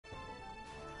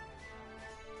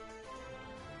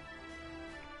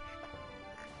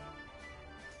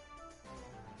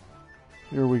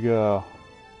Here we go.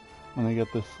 Let me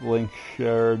get this link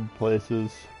shared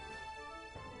places.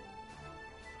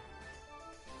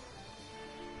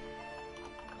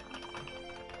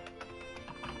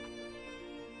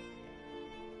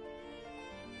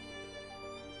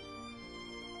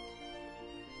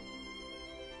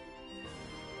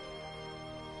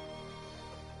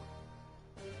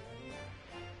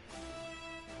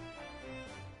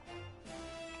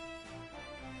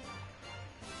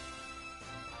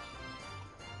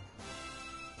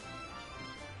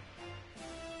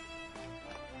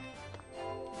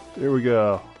 Here we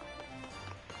go.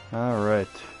 Alright.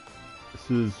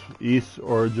 This is East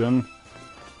Origin,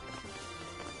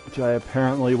 which I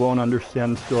apparently won't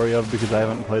understand the story of because I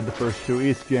haven't played the first two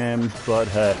East games, but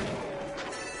hey.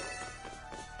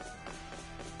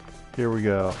 Here we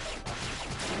go.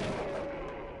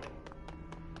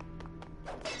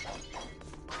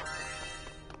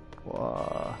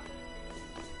 Wow.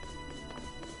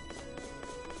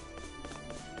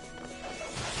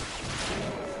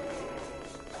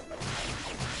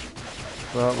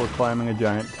 Well, we're climbing a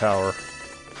giant tower.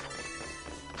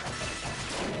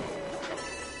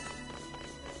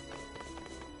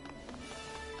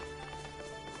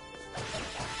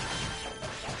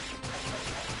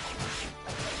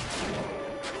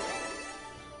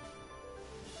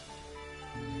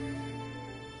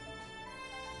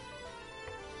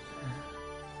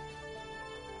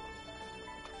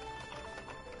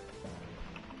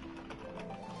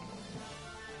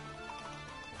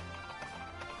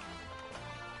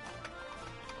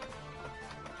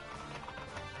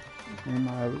 Game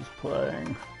I was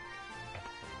playing.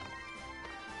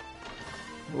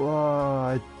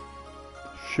 Whoa, I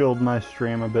chilled my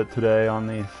stream a bit today on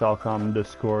the Falcom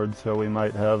Discord, so we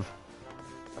might have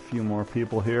a few more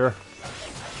people here.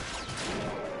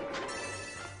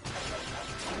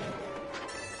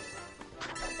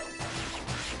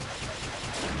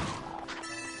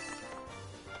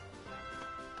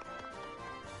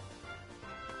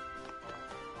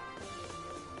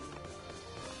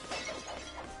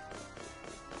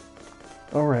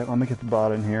 Alright, let me get the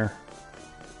bot in here.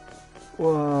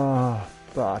 Whoa,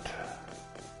 bot.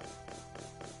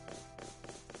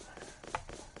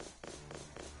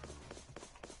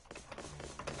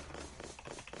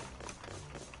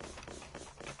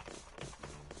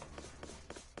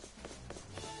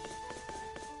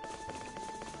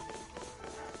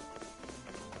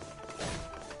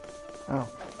 Oh.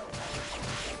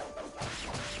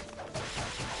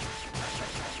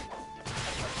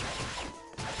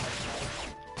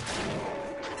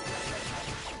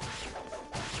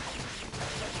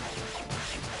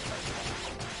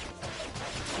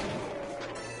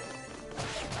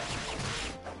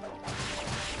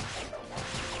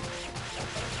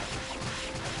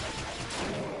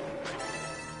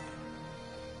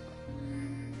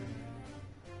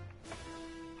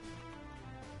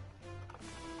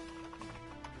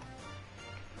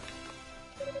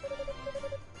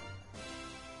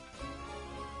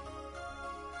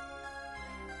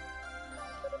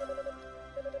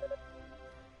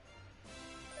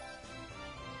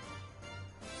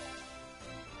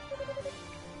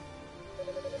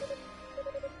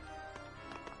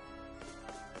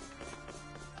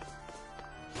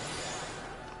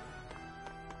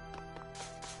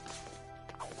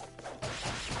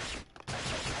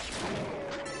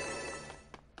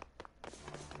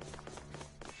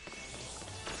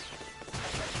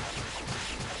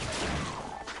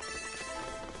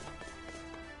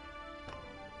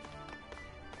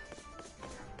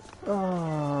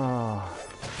 Oh.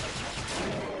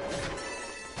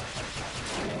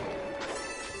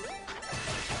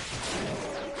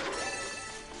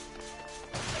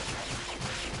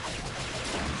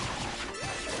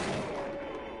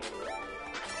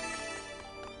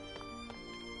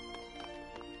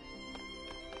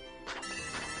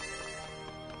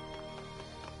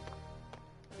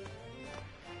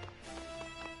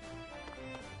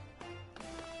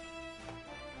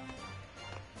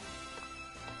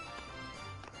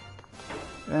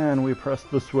 And we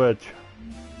pressed the switch.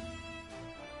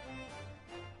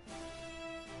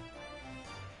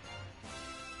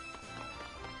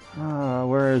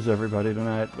 Where is everybody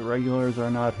tonight? The regulars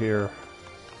are not here.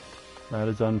 That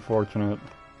is unfortunate.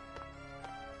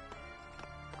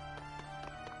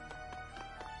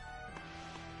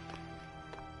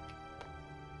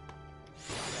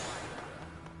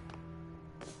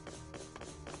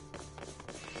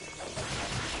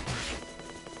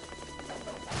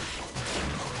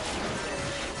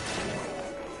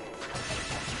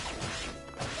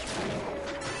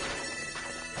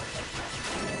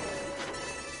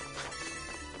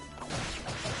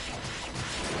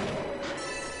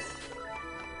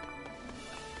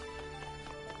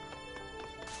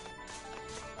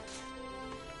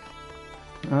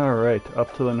 Alright,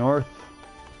 up to the north,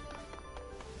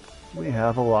 we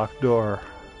have a locked door.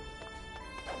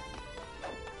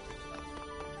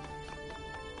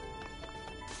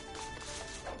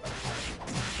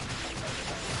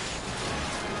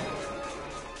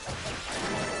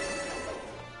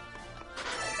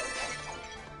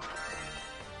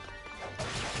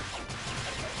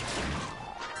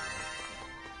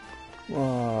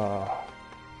 Wow.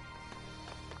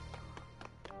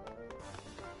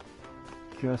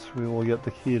 Guess we will get the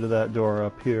key to that door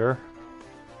up here.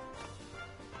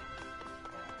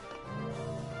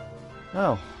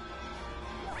 Oh.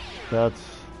 This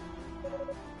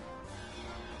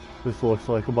looks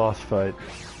like a boss fight.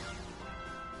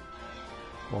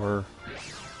 Or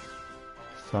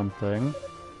something.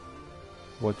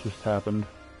 What just happened?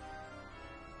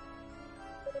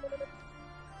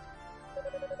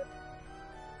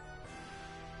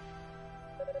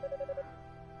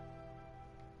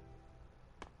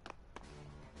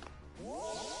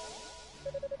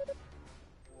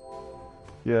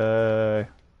 Yay.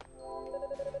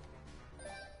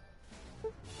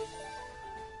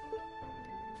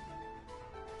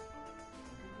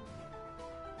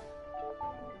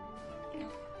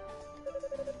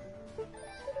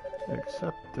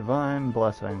 Accept divine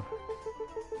blessing.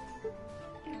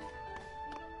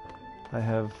 I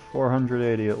have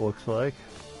 480 it looks like.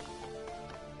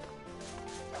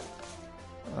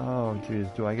 Oh geez,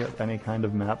 do I get any kind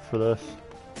of map for this?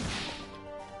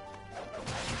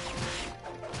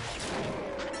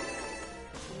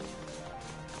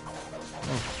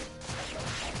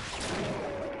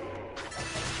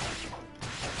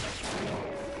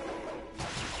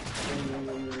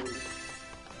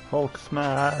 Hulk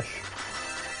smash!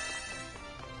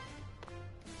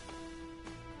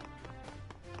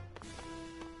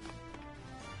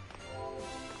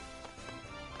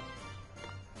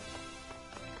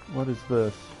 What is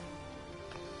this?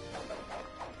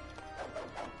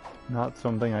 Not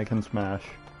something I can smash.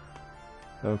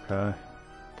 Okay.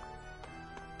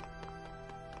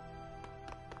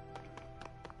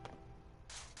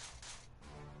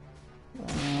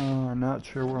 I'm not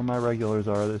sure where my regulars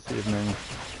are this evening.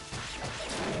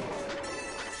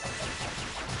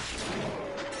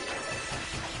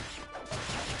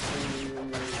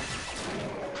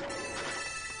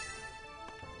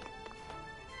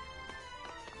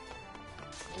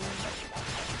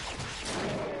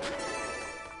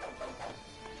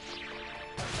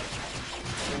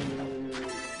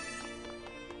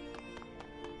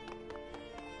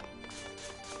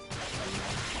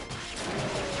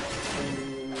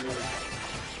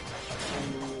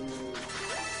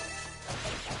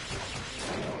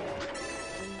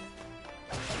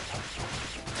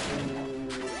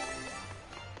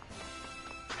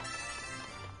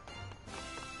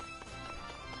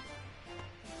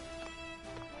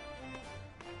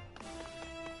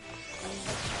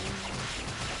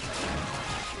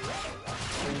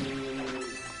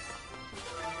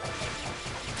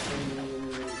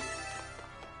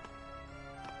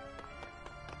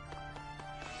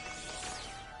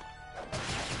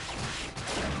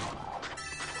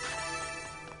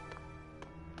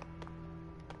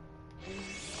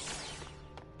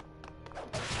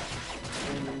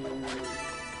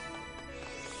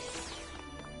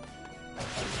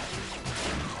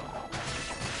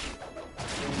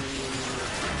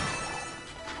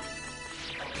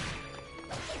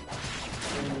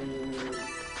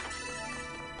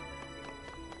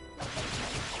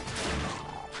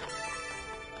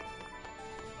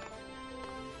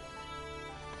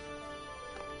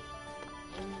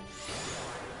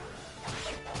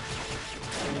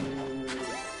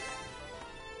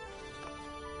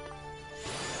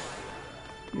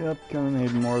 Yep, gonna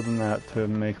need more than that to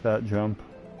make that jump.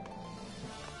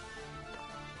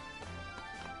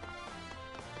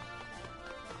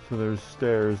 So there's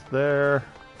stairs there.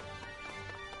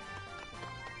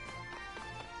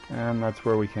 And that's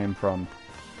where we came from.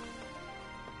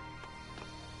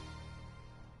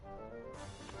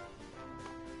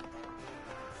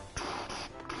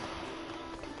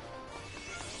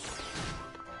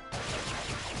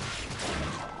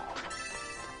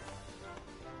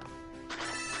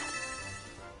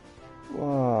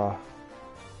 Wow.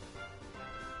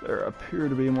 There appear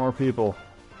to be more people.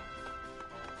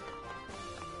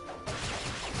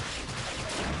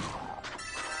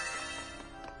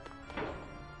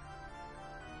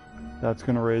 That's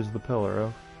gonna raise the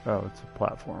pillar. Oh, it's a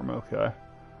platform, okay.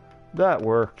 That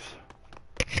works.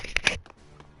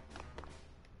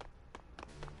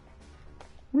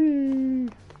 Whee!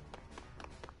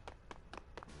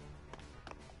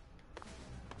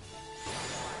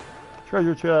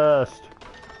 Treasure chest!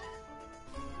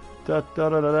 Da da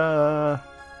da da da.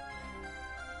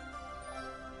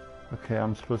 Okay,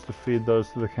 I'm supposed to feed those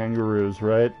to the kangaroos,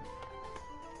 right?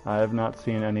 I have not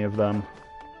seen any of them.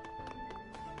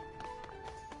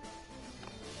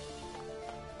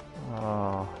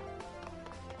 Oh.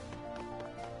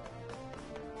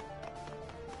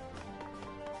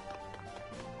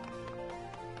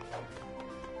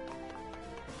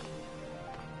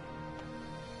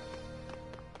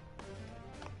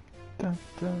 Dun,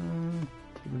 dun,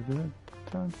 dun,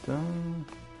 dun, dun.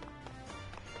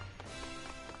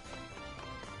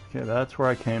 Okay, that's where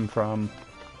I came from.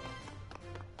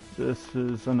 This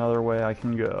is another way I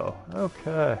can go.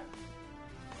 Okay.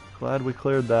 Glad we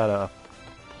cleared that up.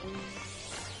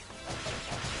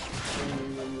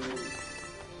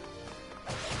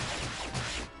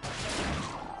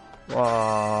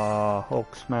 Wow,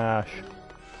 Hulk smash.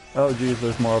 Oh geez,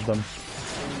 there's more of them.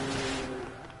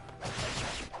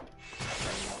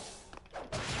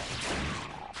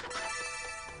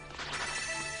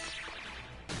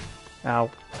 Ow.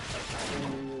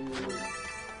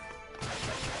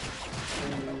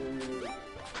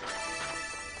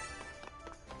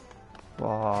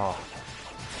 Wow.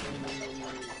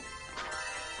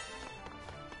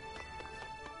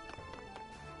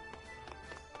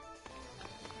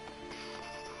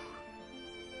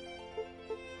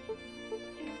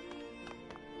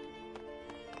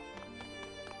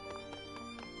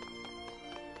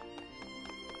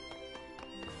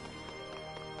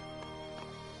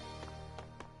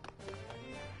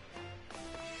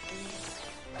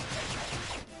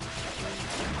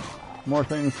 More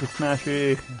things to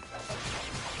smashy.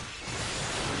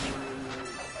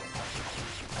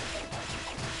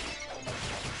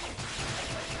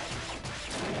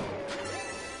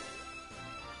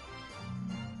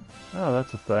 Oh,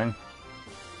 that's a thing.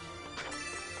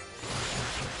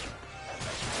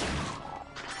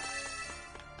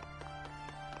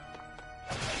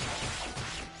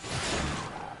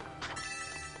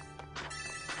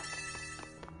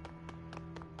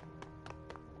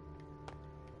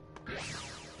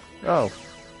 Oh,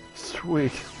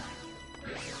 sweet.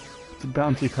 It's a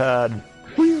bouncy pad.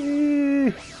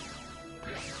 Whee!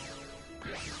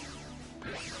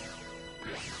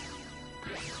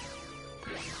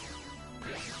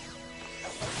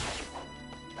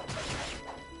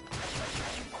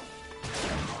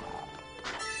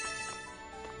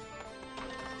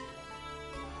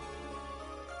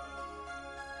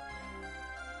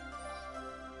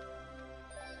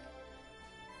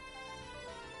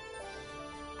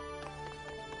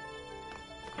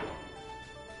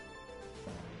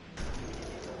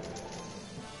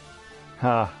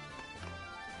 Ha.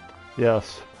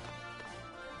 Yes.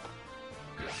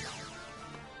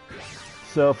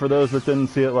 So for those that didn't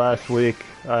see it last week,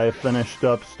 I finished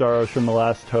up Star Ocean: The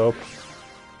Last Hope,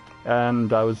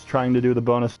 and I was trying to do the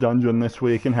bonus dungeon this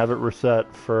week and have it reset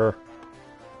for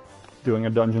doing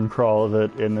a dungeon crawl of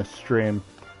it in this stream,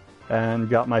 and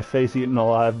got my face eaten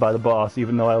alive by the boss,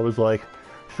 even though I was like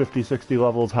 50-60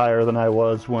 levels higher than I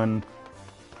was when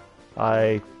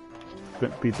I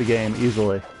beat the game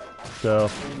easily. So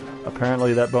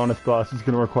apparently that bonus boss is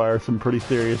going to require some pretty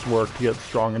serious work to get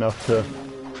strong enough to,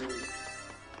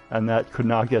 and that could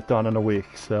not get done in a week.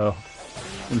 So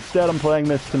instead I'm playing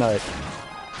this tonight.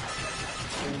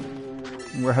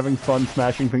 We're having fun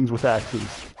smashing things with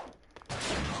axes.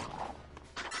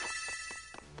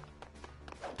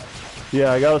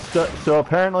 Yeah, I got so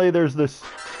apparently there's this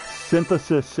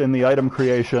synthesis in the item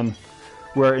creation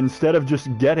where instead of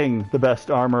just getting the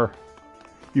best armor,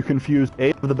 you can fuse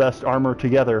 8 of the best armor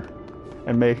together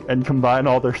and combine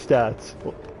all their stats.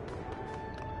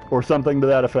 Or something to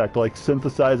that effect, like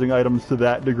synthesizing items to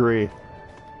that degree.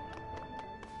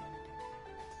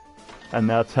 And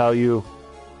that's how you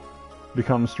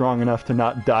become strong enough to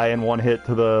not die in one hit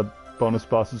to the bonus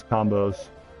boss's combos.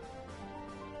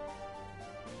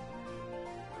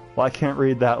 Well, I can't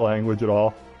read that language at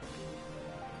all.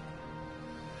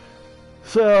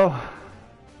 So,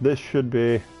 this should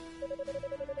be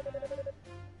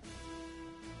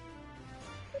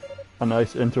a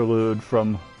nice interlude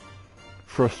from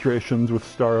frustrations with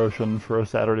Star Ocean for a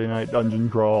Saturday night dungeon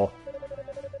crawl.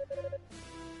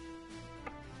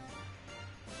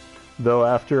 Though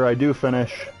after I do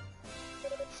finish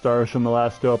Star Ocean: The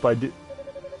Last Hope, I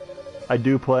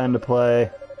do plan to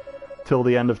play till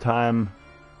the end of time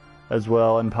as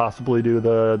well, and possibly do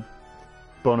the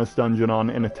bonus dungeon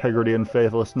on Integrity and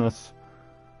Faithlessness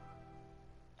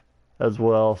as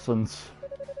well, since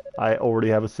I already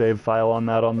have a save file on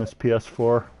that on this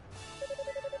PS4.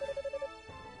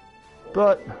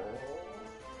 But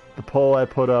the poll I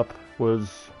put up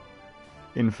was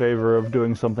in favor of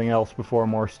doing something else before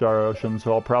more Star Ocean,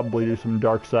 so I'll probably do some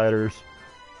Darksiders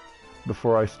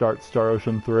before I start Star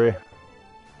Ocean 3.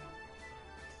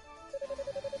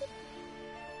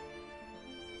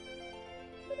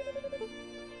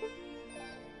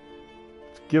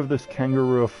 Let's give this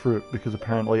kangaroo a fruit, because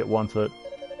apparently it wants it.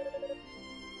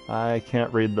 I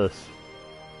can't read this.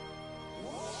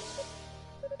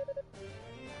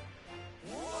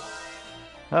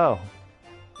 Oh.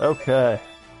 Okay.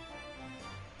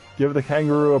 Give the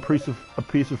kangaroo a piece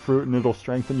of fruit and it'll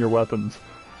strengthen your weapons.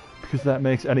 Because that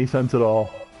makes any sense at all.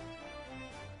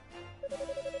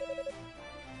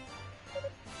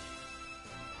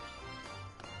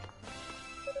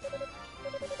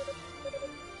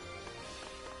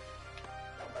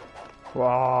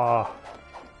 Wow.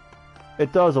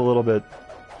 It does a little bit.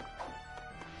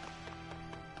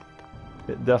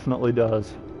 It definitely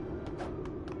does.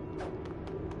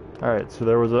 Alright, so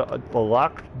there was a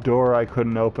locked door I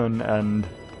couldn't open, and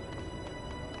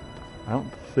I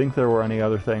don't think there were any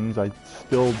other things. I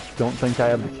still don't think I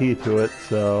have the key to it,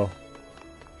 so...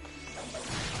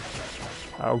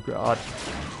 Oh god.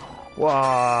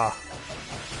 Wah!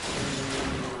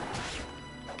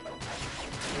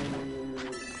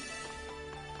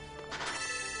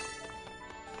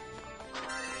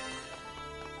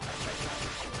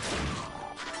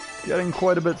 Getting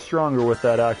quite a bit stronger with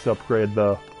that axe upgrade,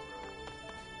 though.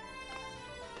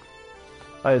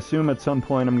 I assume at some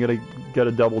point I'm gonna get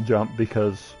a double jump,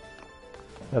 because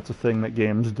that's a thing that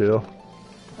games do.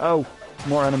 Oh!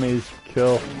 More enemies.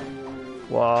 Kill.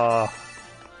 Wow.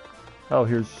 Oh,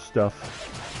 here's stuff.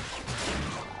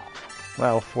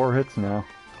 Wow, 4 hits now.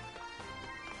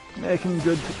 Making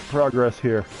good progress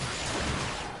here.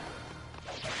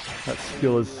 That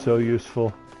skill is so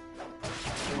useful.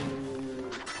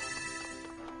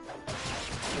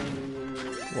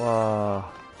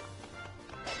 Wow.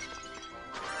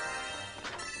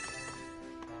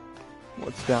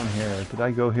 What's down here? Did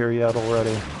I go here yet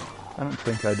already? I don't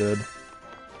think I did.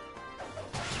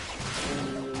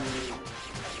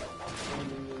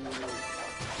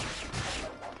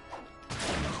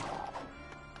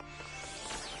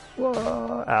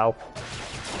 Whoa! Ow.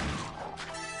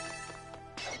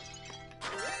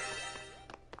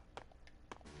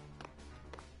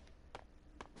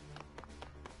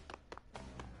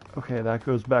 Okay, that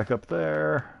goes back up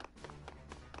there.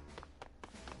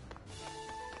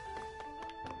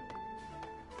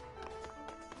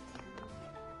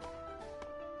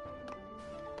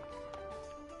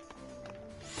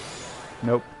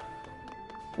 Nope.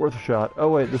 Worth a shot. Oh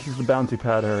wait, this is the bouncy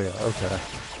pad area. Okay.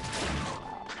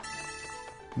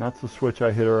 And that's the switch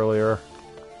I hit earlier.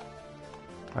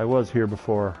 I was here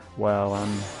before. Wow,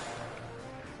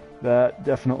 that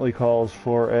definitely calls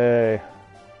for a...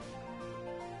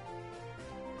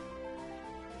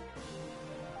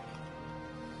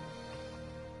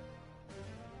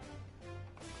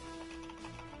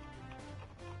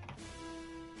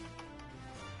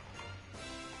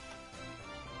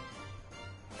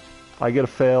 I get a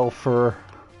fail for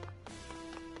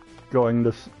going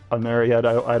to an area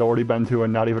I'd already been to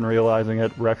and not even realizing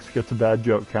it. Rex gets a bad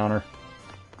joke counter.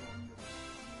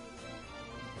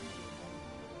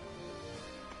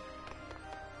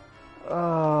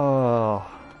 Oh.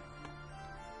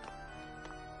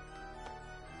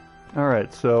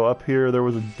 Alright, so up here there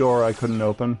was a door I couldn't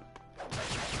open.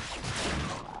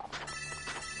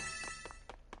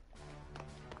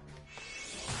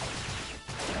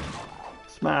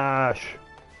 Smash!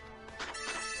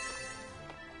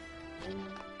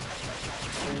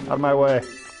 Out of my way.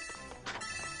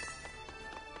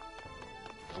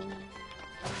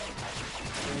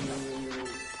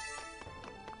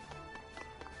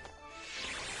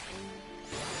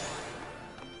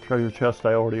 Treasure chest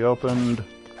I already opened.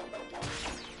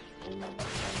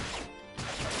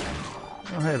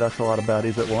 Oh hey, that's a lot of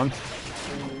baddies at once.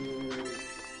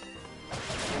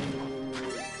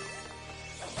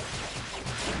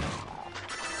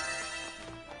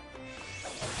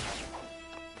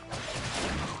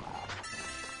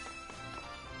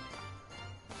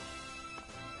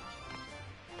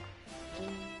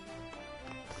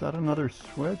 Is that another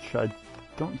switch? I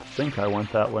don't think I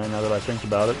went that way now that I think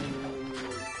about it.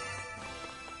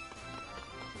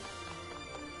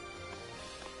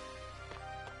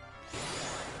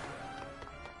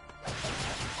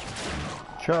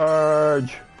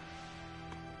 Charge!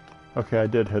 Okay, I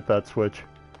did hit that switch.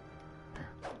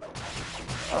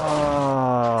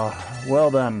 Ah, well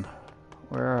then.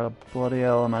 Where the bloody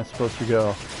hell am I supposed to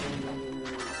go?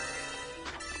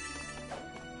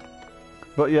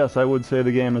 But yes, I would say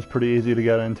the game is pretty easy to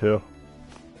get into.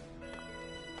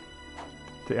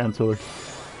 To answer the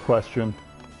question.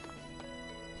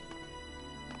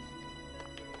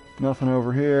 Nothing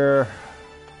over here.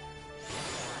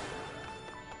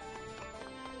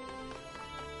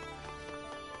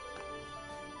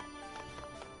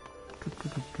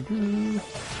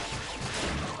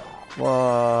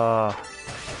 Wow.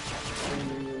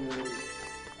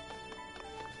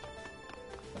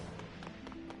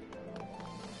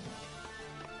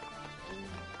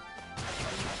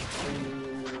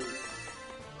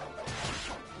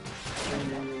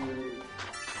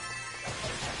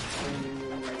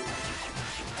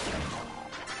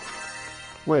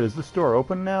 Wait, is this door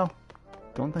open now?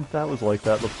 Don't think that was like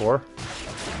that before.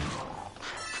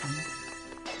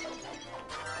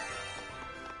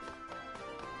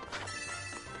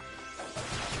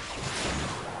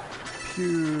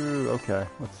 Phew. Okay,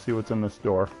 let's see what's in this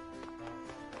door.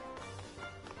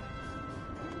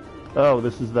 Oh,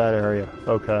 this is that area.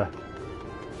 Okay.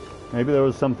 Maybe there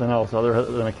was something else other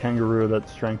than a kangaroo that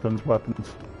strengthens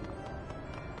weapons.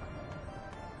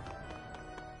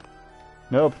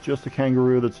 Nope, just a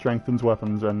kangaroo that strengthens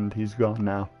weapons, and he's gone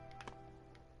now.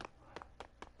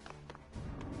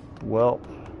 Well.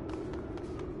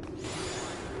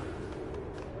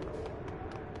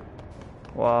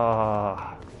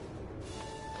 Wow.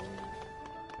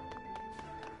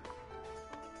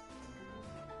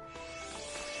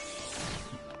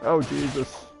 Oh,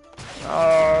 Jesus.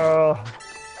 Ah.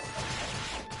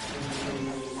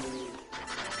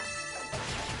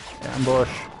 Ambush.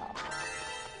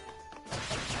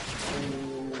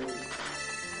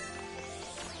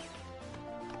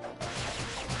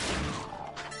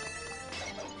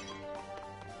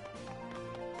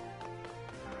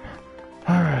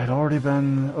 Alright, already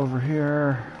been over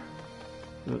here.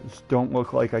 Those don't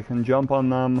look like I can jump on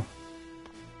them.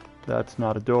 That's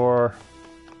not a door.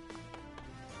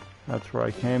 That's where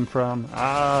I came from.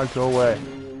 Ah, go away.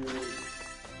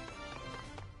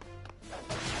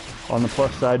 On the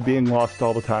plus side, being lost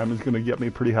all the time is going to get me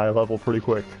pretty high level pretty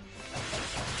quick.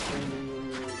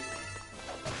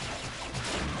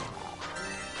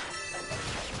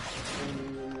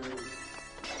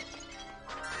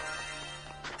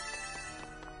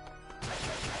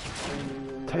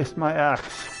 Taste my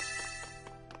axe.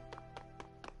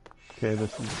 Okay,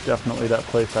 this is definitely that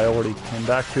place I already came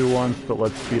back to once, but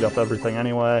let's speed up everything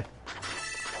anyway.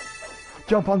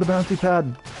 Jump on the bouncy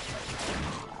pad!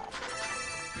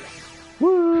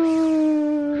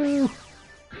 Woo!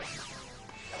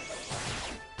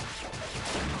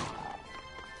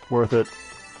 Worth it.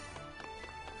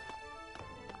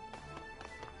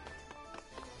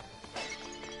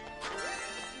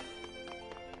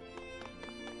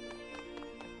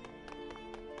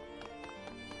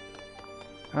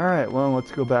 Alright, well,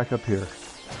 let's go back up here.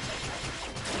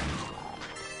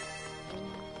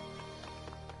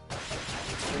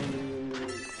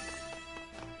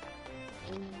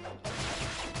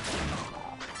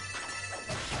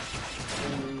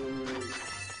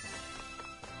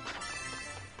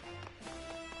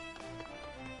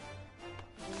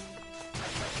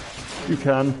 You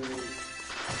can.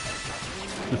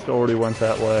 Just already went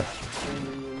that way.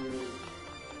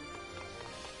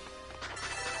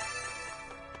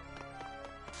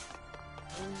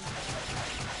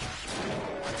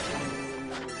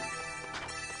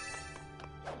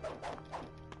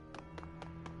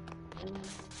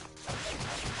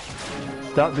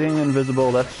 Stop being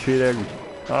invisible, that's cheating.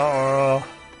 Oh.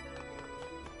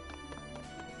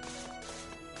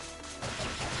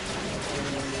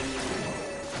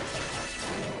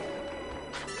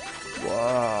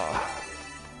 Wow.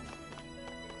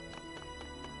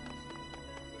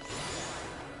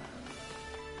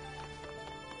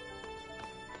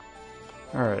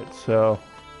 Alright, so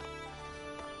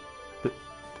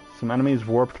some enemies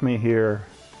warped me here,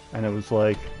 and it was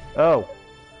like, oh,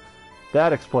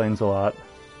 that explains a lot.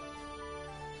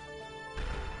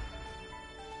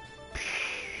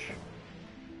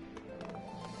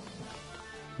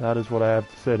 That is what I have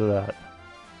to say to that.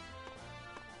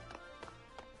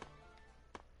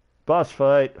 Boss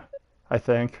fight, I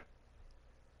think.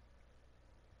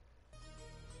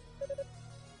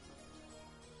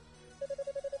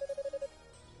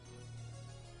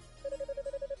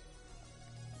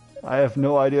 I have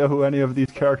no idea who any of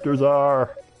these characters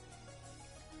are.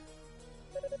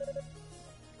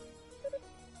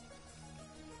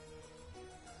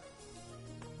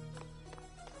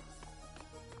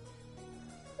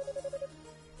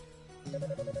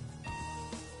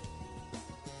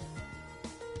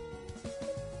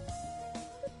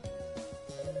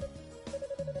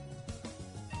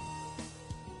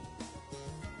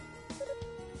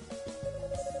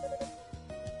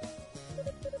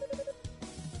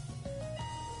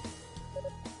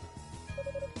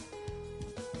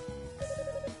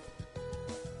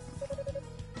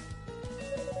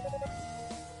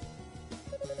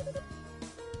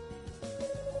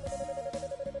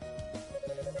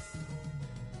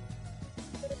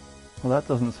 Well, that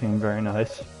doesn't seem very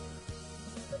nice.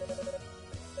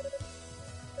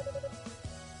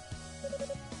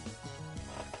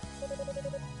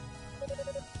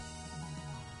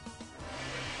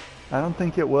 I don't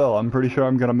think it will. I'm pretty sure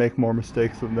I'm gonna make more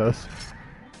mistakes than this.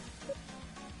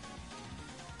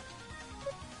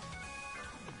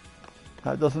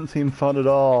 That doesn't seem fun at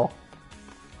all.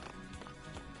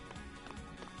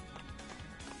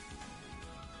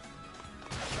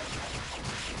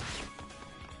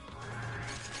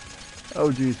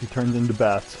 Oh geez, he turns into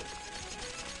bats.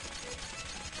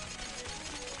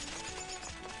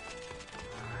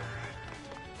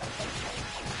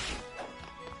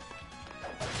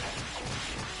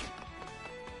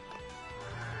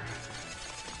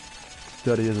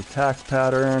 Study his attack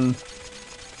pattern.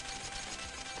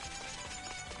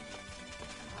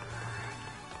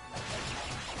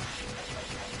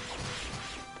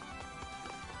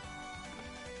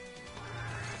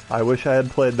 I wish I had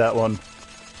played that one.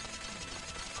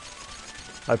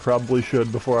 I probably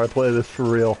should before I play this for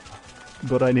real.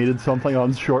 But I needed something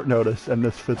on short notice, and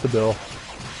this fit the bill.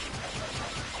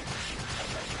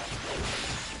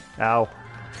 Ow.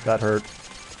 That hurt.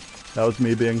 That was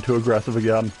me being too aggressive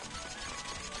again.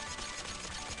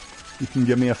 You can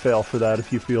give me a fail for that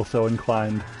if you feel so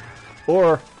inclined.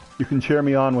 Or, you can cheer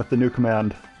me on with the new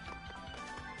command.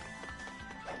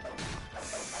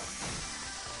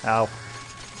 Ow.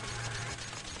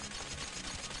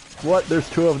 What? There's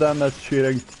two of them? That's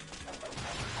cheating.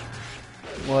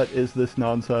 What is this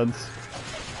nonsense?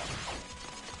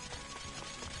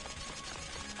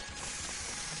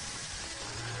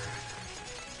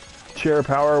 Chair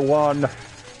power 1.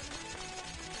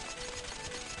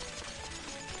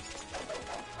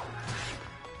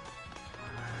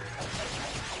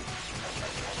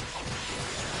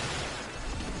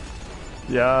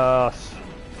 Yes.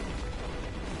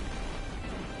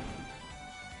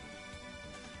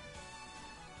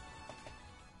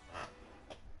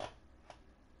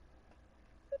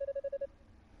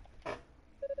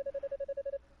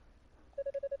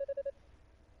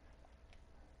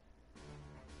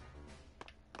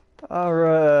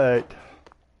 Alright.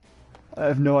 I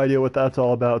have no idea what that's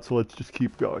all about, so let's just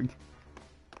keep going.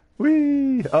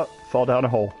 Whee! Oh, fall down a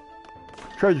hole.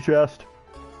 Treasure chest.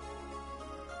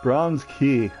 Bronze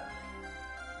key.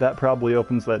 That probably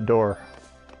opens that door.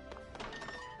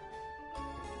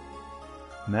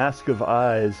 Mask of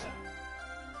eyes.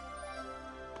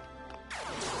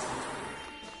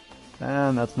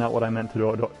 And that's not what I meant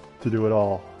to do at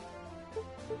all.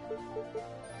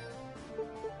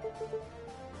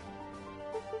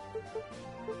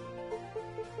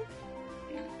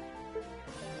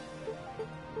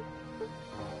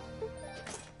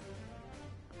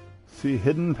 See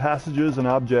hidden passages and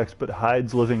objects, but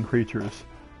hides living creatures.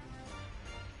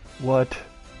 What?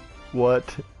 What?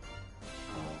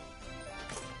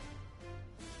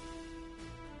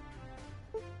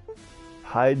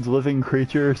 Hides living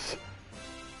creatures?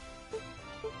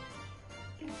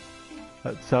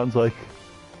 That sounds like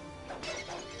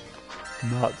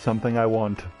not something I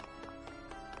want.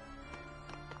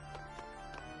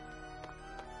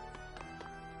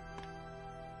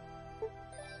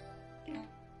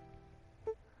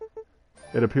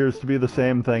 It appears to be the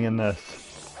same thing in this.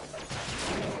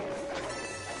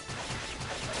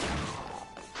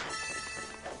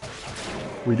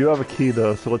 We do have a key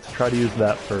though, so let's try to use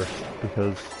that first,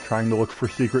 because trying to look for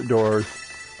secret doors.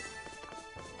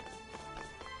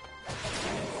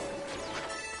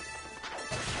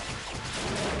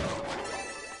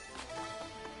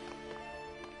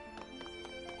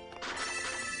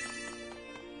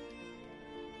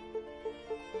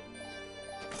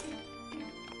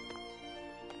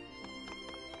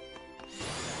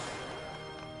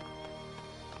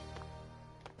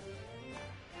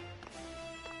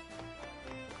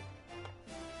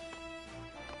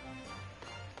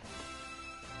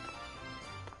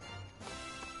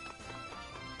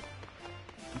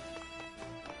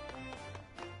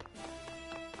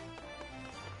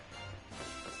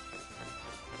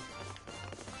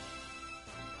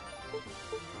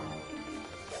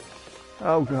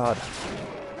 Oh god.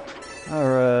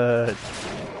 Alright.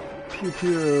 Pew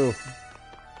pew.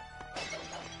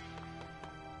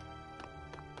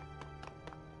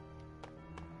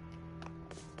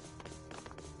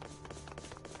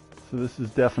 So this is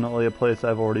definitely a place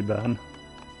I've already been.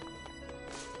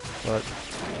 But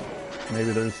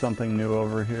maybe there's something new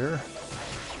over here.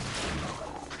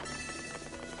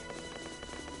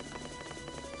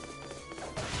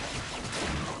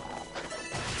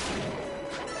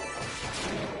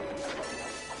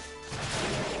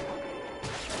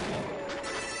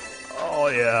 Oh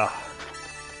yeah.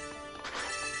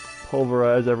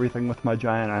 pulverize everything with my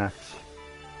giant axe.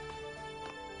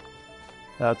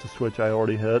 That's a switch I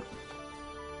already hit.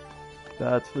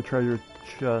 That's the treasure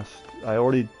chest. I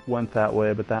already went that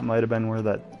way, but that might have been where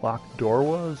that locked door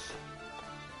was.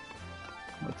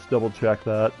 Let's double check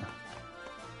that.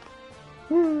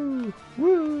 Woo!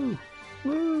 Woo!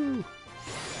 Woo!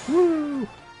 Woo!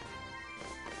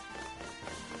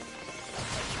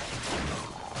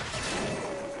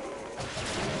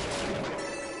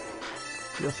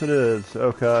 Yes, it is.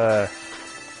 Okay.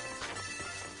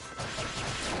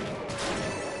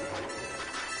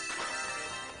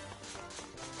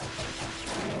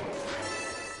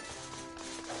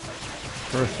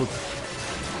 First,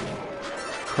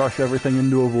 let's crush everything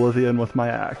into oblivion with my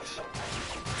axe.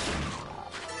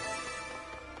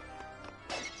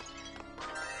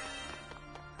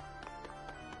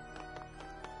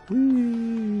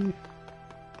 Whee!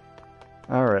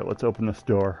 Alright, let's open this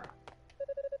door.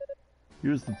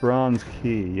 Use the bronze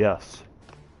key, yes.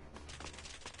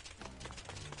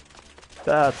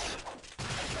 That's...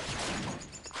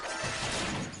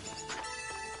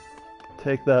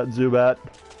 Take that, Zubat.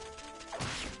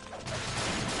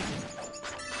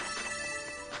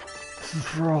 This is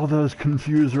for all those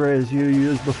confused rays you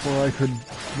used before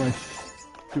my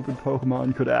stupid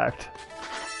Pokemon could act.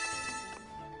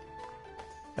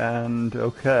 And,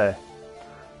 okay.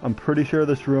 I'm pretty sure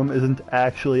this room isn't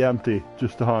actually empty,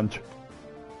 just a hunch.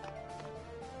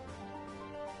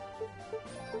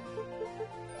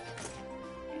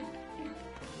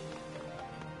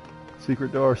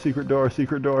 Secret door, secret door,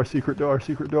 secret door, secret door,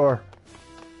 secret door.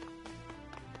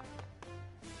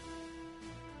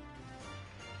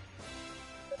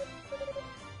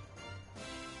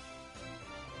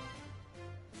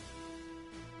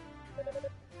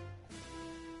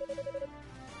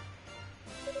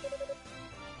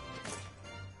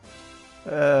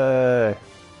 Hey.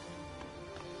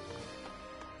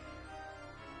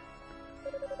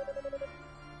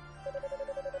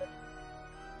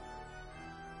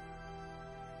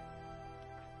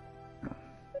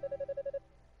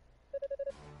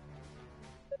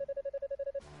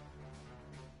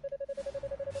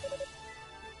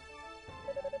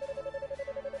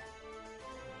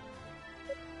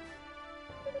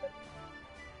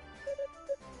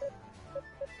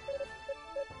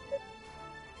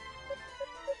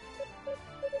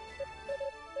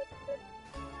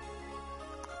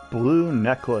 Blue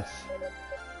necklace.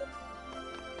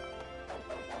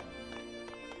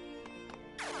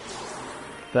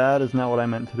 That is not what I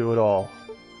meant to do at all.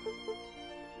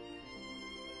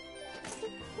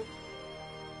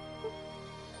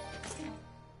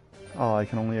 Oh, I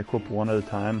can only equip one at a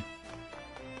time.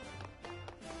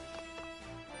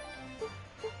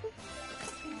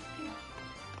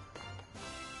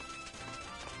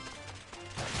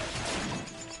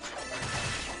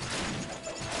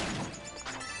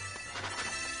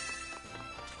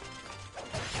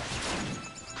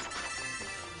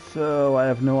 So, I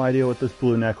have no idea what this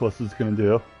blue necklace is going to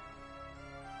do.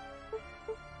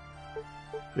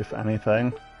 If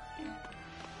anything.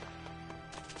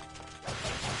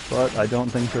 But I don't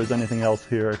think there's anything else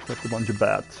here except a bunch of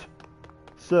bats.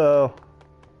 So...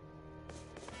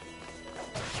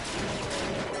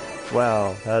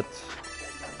 Wow, that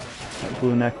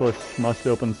blue necklace must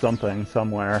open something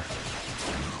somewhere.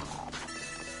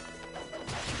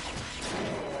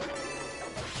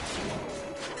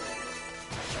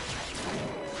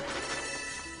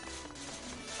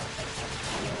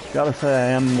 Gotta say,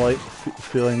 I am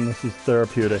feeling this is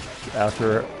therapeutic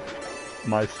after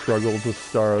my struggles with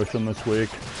Star Ocean this week.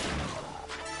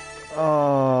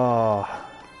 To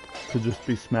just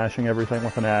be smashing everything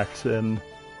with an axe and...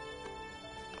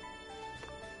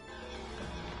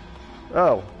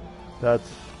 Oh,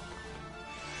 that's...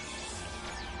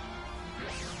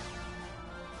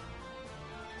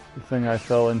 the thing I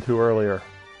fell into earlier.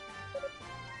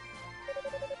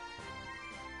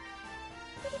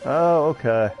 Oh,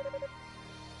 okay.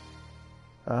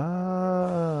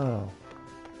 Oh.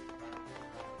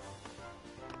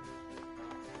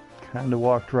 Kinda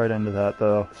walked right into that,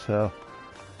 though, so...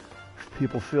 if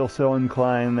people feel so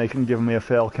inclined, they can give me a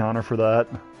fail counter for that.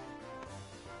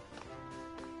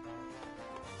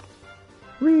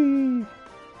 Whee!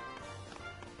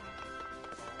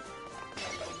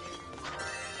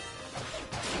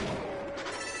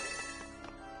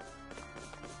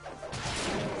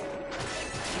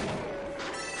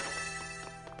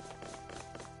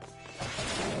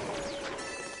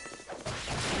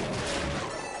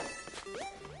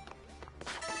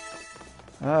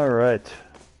 All right.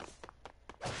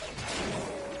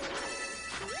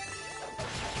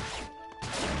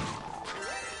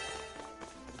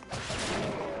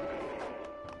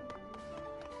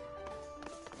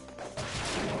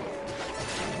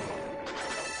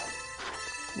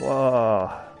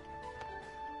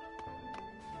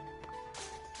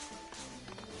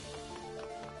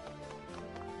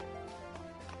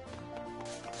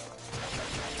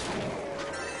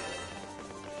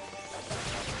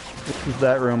 This is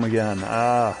that room again.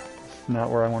 Ah, it's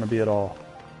not where I want to be at all.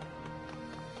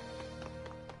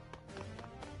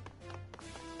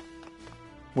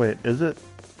 Wait, is it?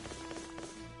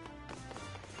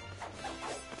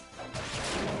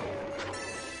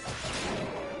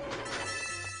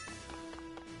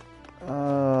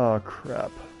 Oh,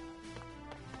 crap.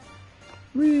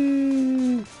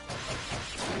 Whee!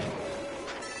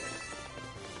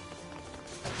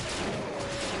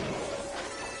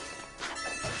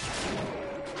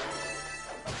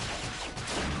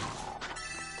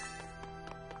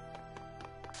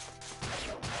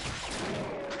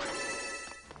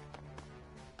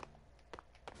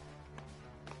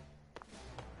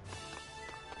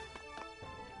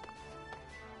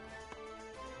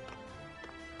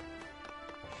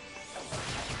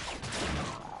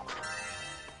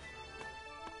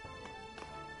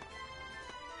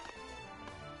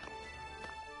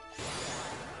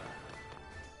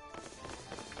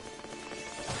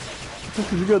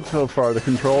 This is good so far. The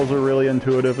controls are really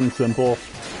intuitive and simple.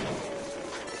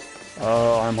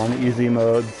 I'm on easy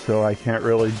mode, so I can't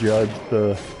really judge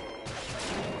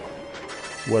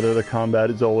whether the combat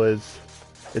is always...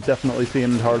 It definitely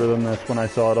seemed harder than this when I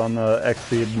saw it on the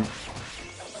Xseed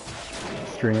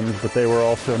streams, but they were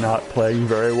also not playing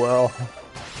very well.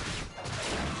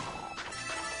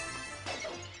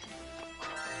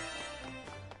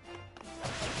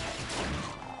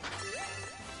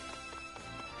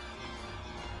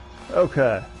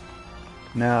 Okay,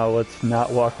 now let's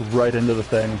not walk right into the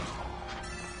thing.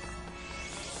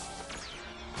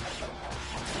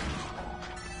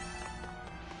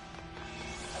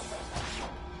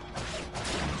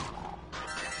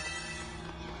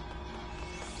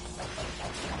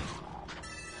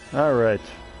 Alright,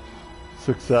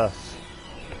 success.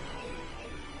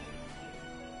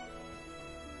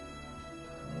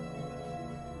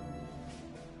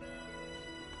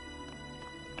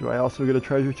 Do I also get a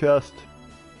treasure chest?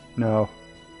 No.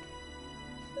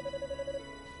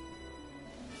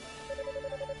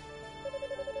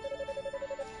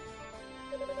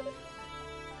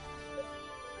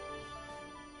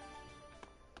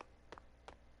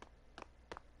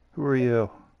 Who are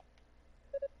you?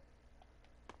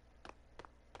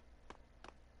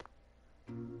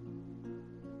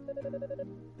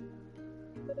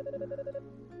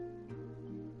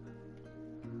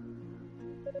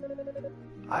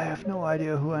 I have no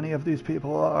idea who any of these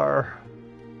people are.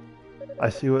 I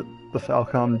see what the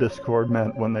Falcom Discord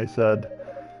meant when they said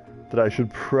that I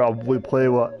should probably play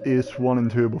East 1 and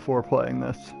 2 before playing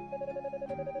this.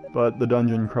 But the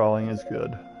dungeon crawling is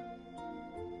good.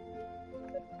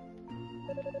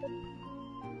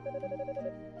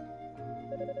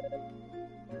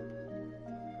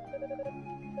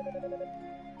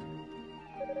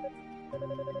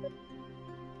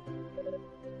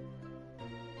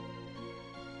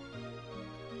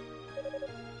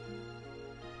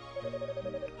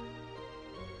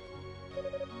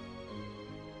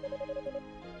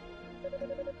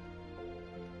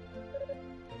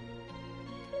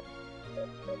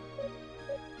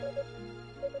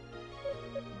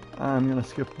 I'm gonna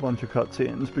skip a bunch of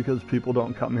cutscenes because people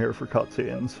don't come here for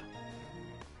cutscenes.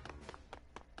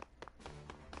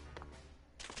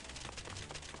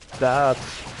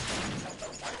 That's...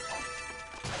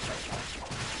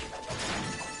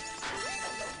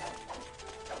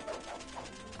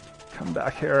 Come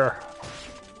back here.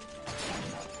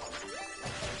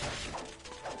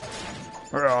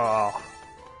 Rawr.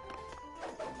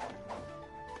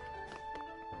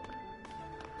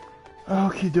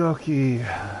 Okie dokie.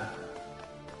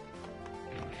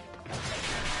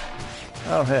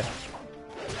 Oh hey.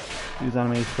 These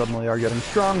enemies suddenly are getting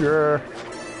stronger.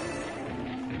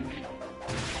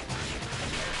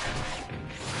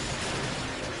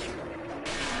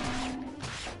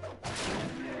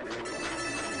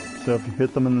 So if you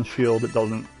hit them in the shield, it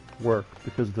doesn't work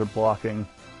because they're blocking.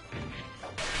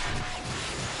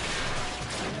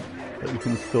 But you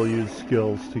can still use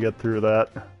skills to get through that.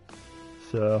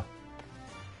 So...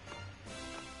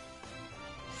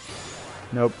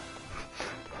 Nope.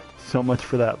 So much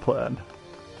for that plan.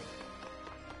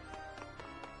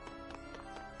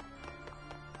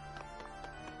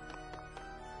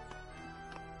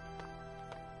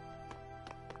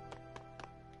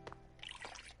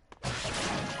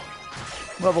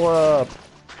 Level up!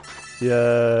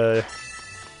 Yay!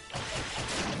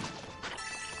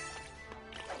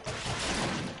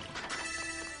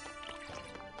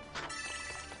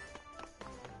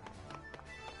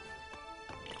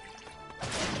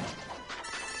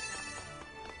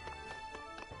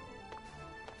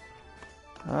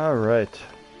 All right.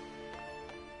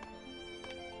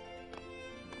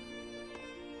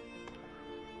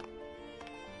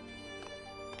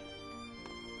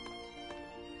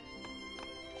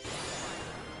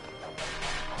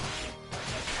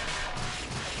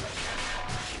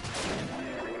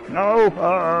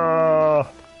 No!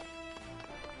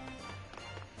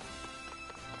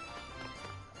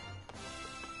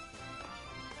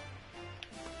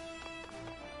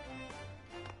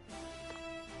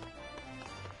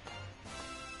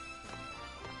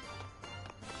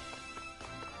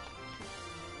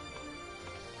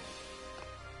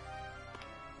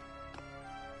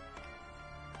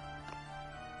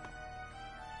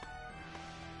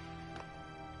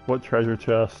 What treasure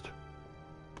chest?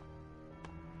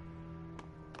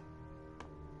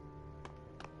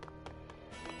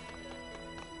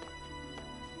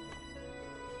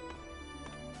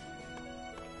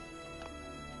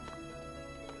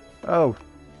 Oh.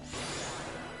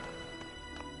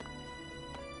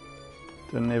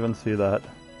 Didn't even see that.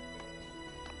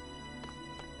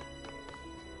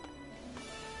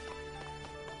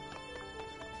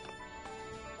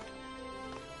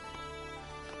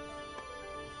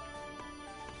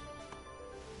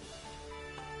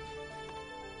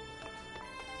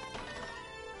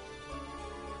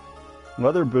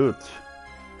 Leather boots.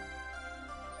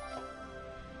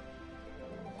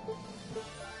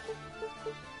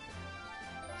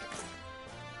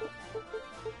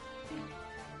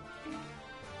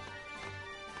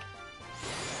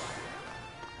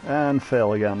 And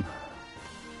fail again.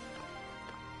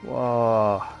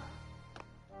 Wow.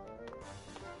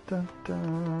 Dun,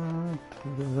 dun,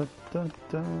 dun, dun,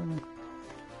 dun.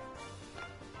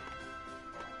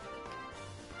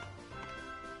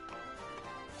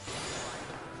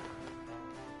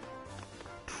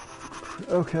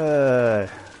 Okay.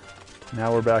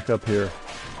 Now we're back up here.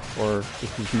 Or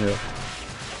this is new.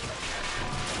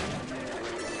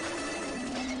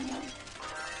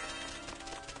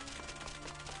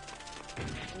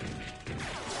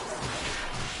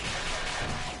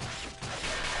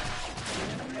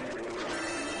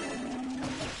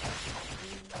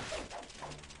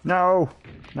 No!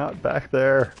 Not back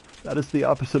there. That is the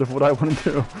opposite of what I want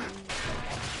to do.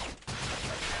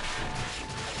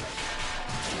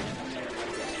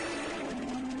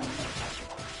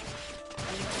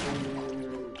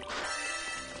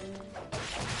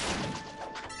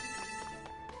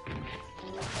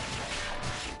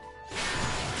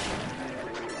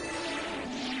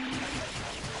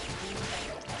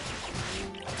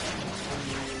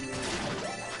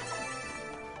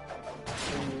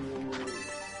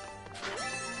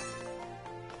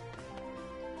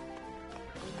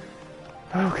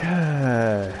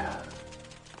 Okay.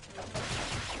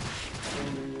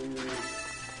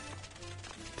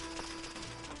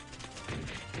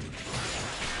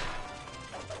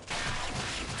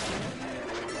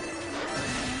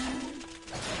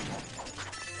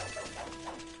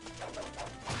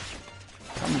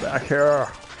 Come back here.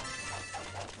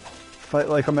 Fight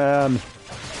like a man.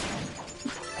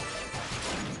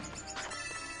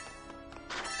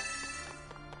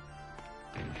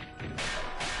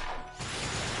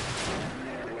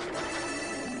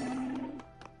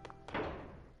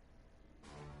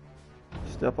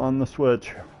 Step on the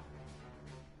switch.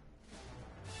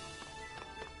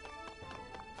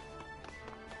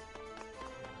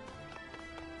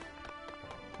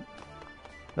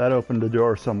 That opened a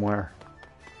door somewhere.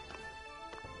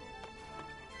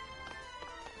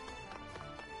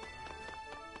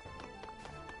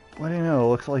 What do you know? It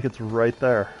looks like it's right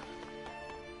there.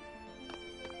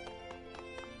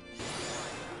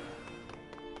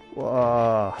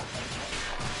 Wow.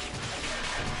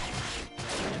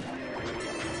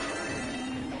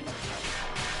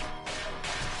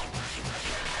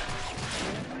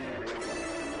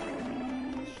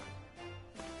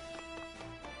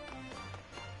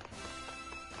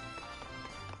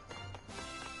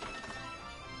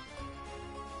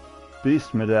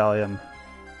 Beast medallion.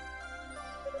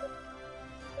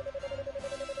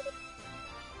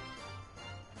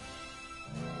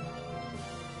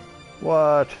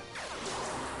 What?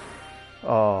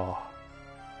 Oh.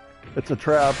 It's a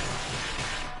trap.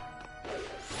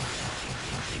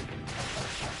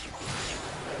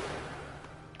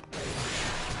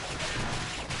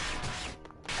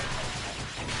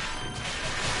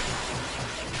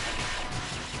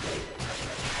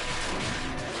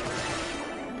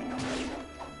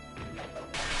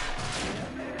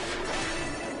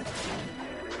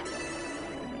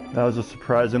 That was a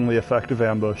surprisingly effective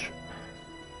ambush.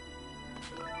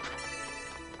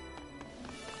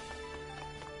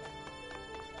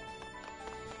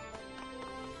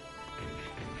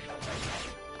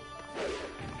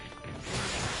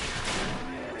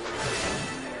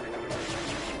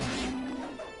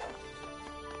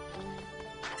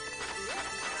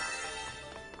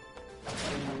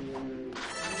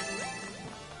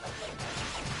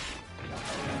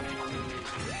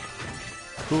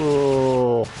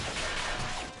 Cool.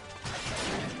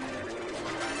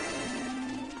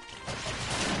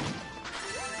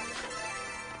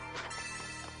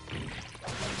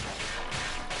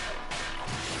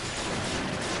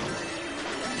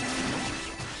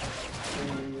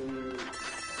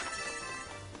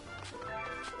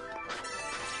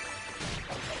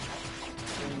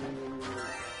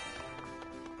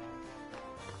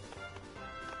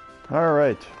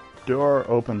 Alright, door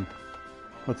open.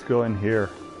 Let's go in here.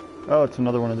 Oh, it's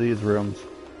another one of these rooms.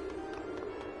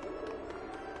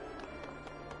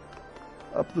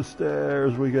 Up the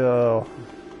stairs we go.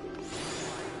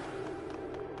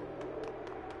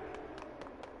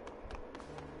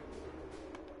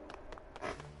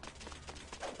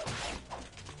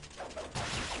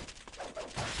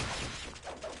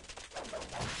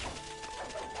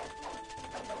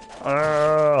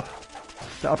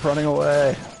 Stop running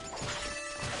away.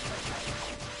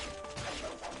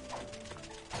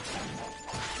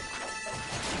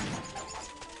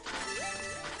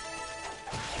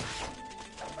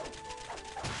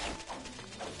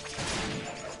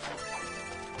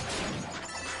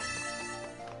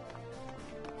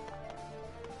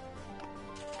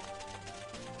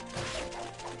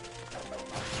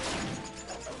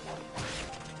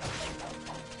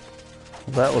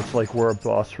 That looks like where a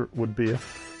boss would be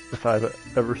if I've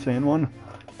ever seen one.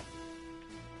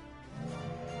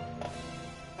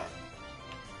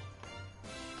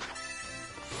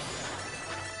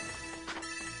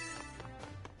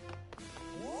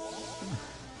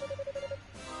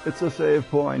 It's a save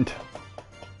point.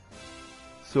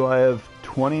 So I have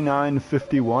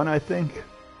 2951, I think,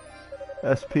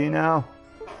 SP now.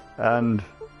 And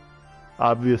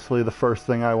obviously the first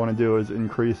thing I want to do is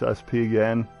increase SP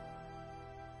again.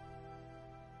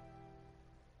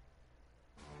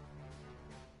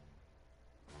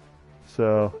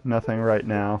 So, nothing right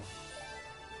now.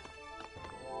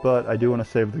 But I do want to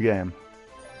save the game.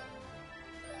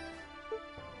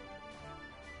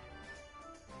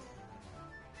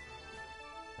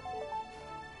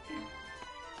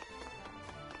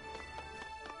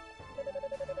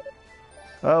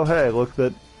 Oh hey, look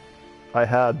that I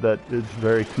had that is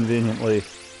very conveniently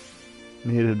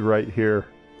needed right here.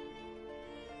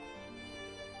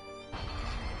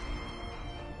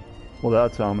 Well,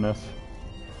 that's ominous.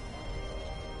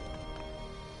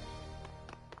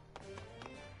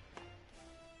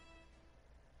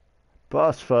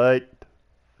 Boss fight.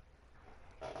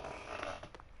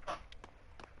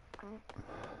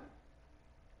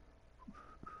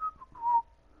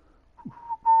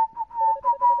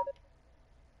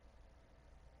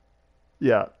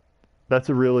 Yeah, that's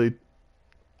a really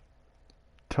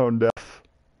tone deaf.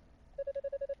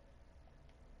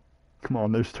 Come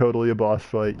on, there's totally a boss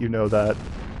fight, you know that.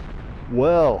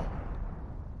 Well.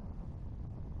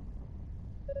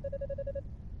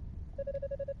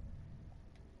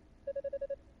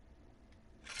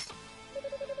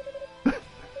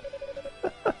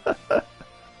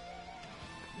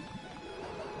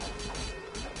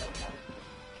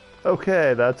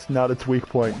 Okay, that's not its weak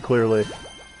point, clearly.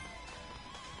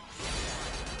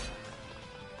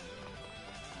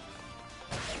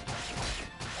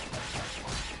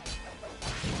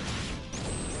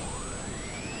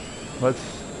 Let's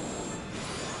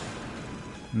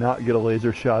not get a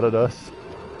laser shot at us.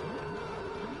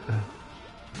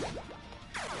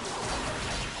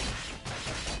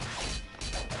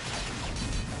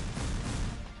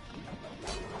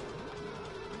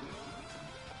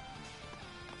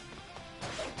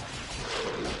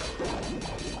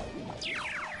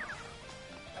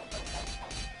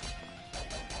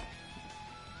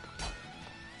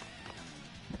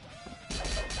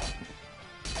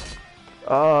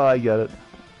 Oh, I get it.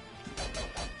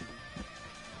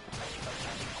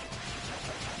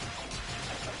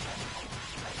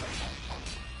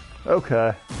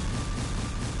 Okay.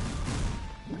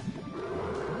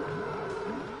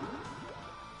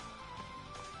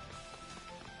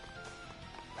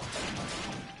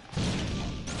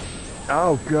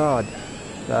 Oh God,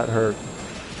 that hurt.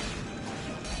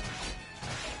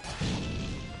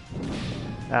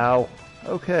 Ow.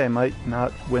 Okay, might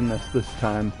not win this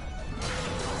time.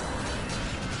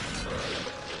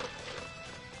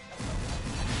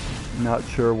 Not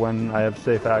sure when I have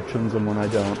safe actions and when I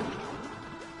don't.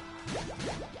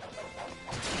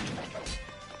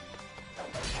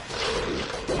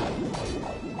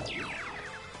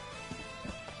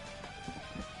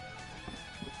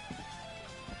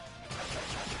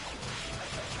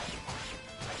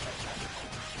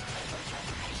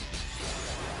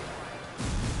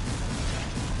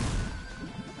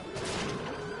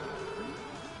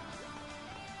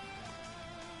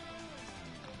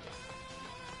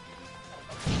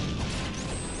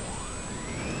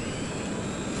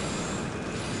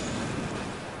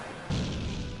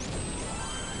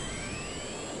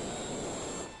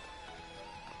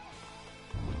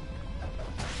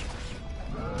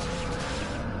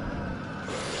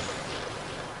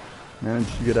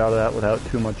 Managed to get out of that without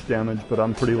too much damage, but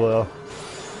I'm pretty low.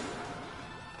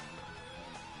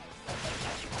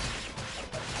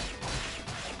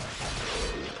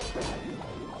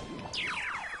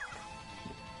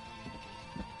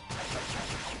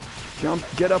 Jump,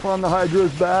 get up on the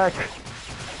Hydra's back!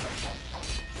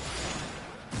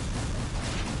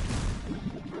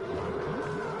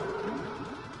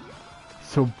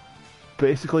 So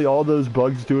basically all those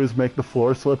bugs do is make the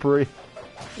floor slippery.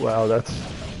 Wow, that's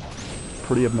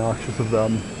pretty obnoxious of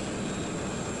them.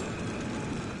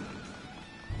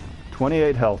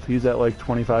 28 health, he's at like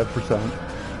 25%.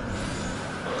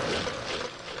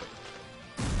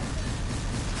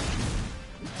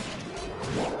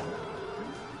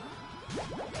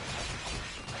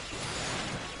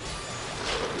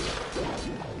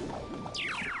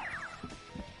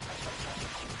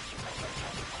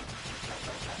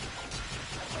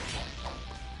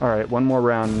 Alright, one more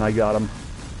round and I got him.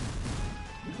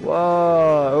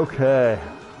 Whoa, okay.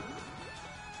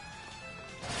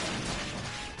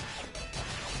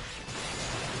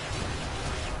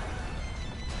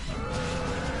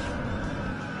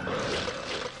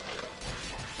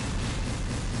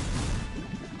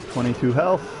 .22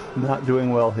 health, not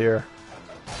doing well here.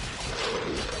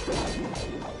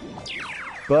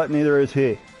 But neither is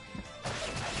he.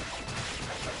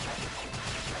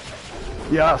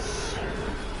 Yes!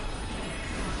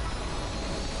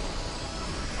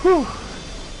 Whew.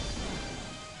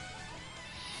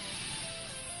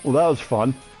 Well, that was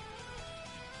fun.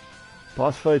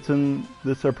 Boss fights in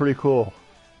this are pretty cool.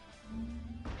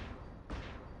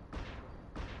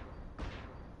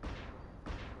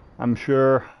 I'm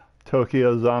sure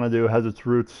Tokyo Xanadu has its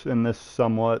roots in this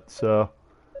somewhat, so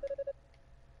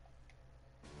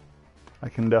I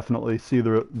can definitely see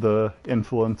the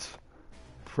influence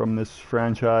from this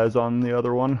franchise on the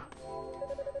other one.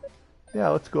 Yeah,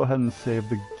 let's go ahead and save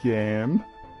the game,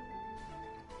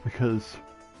 because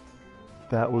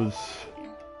that was...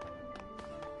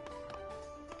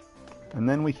 And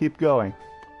then we keep going.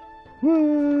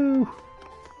 Woo!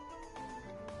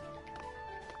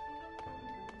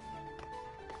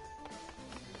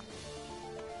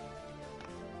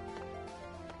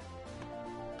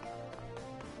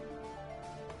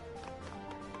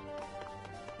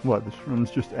 What, this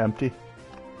room's just empty?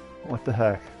 What the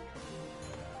heck?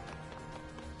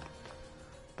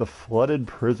 The flooded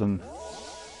prison.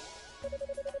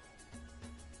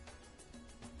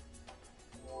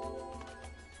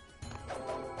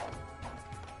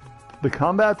 The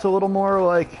combat's a little more,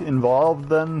 like, involved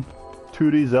than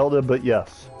 2D Zelda, but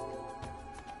yes.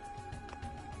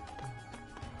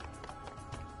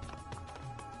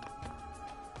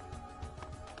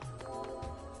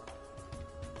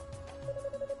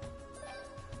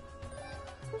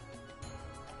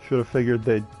 Should have figured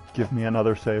they'd give me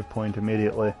another save point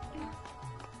immediately.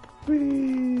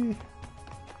 Whee!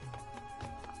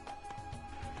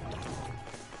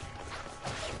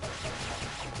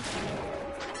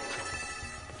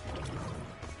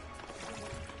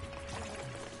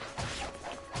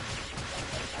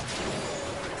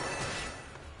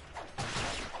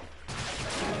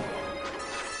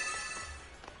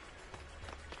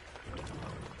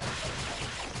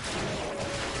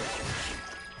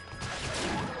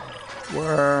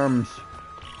 Worms!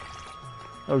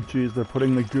 Oh geez, they're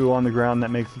putting the goo on the ground that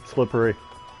makes it slippery.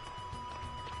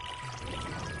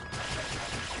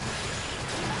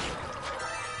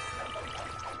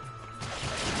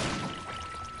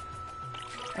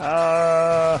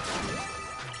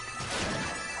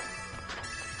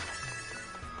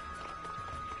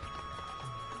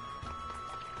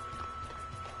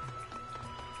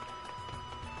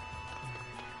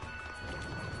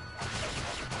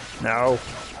 No.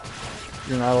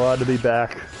 You're not allowed to be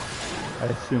back. I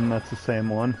assume that's the same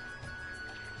one.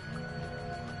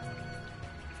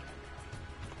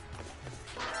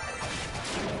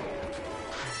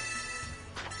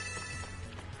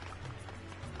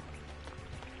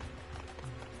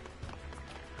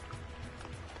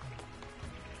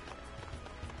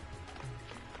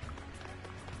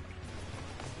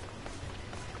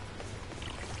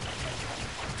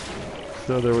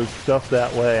 So there was stuff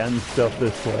that way and stuff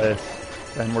this way,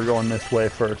 and we're going this way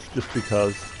first, just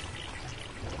because.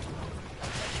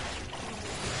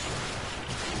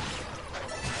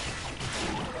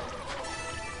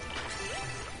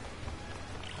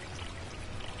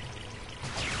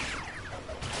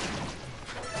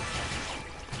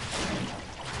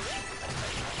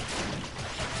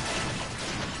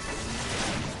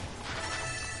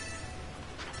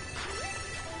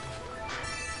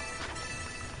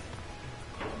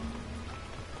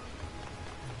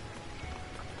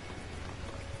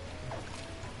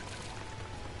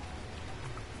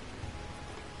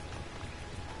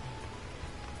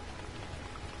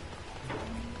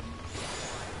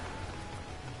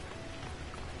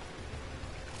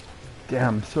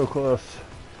 Damn, so close.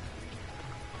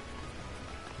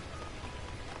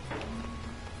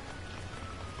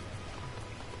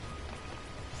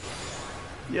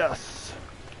 Yes!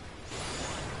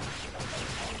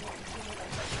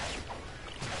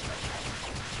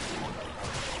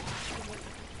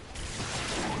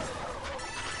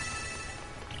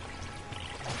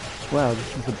 Wow,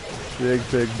 this is a big,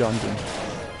 big dungeon.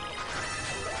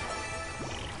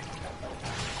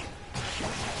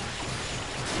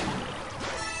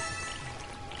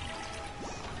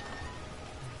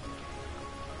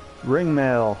 Ring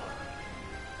mail.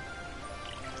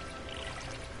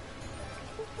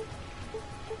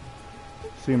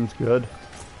 Seems good.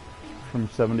 From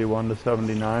 71 to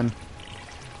 79.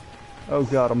 Oh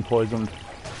god, I'm poisoned.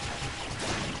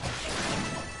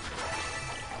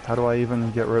 How do I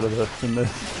even get rid of this in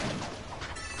this?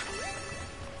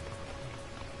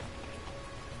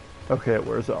 Okay, it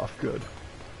wears off. Good.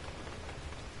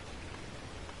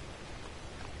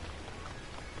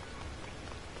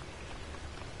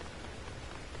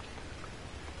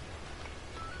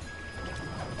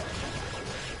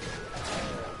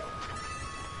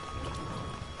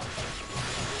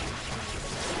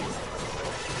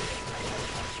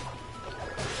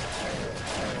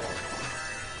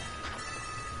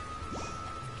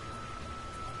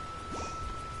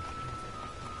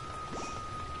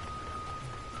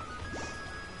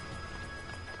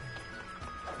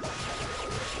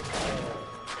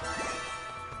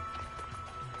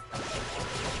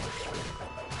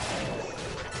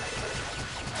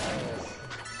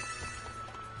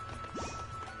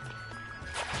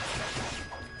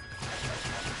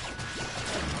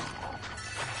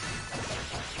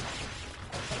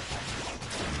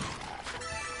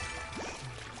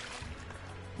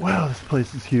 Wow, this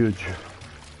place is huge.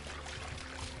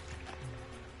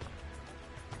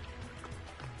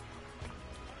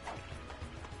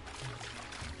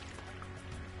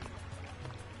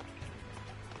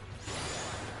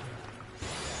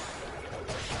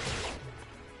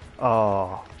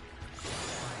 Oh.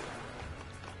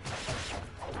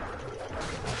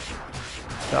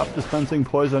 Stop dispensing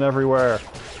poison everywhere.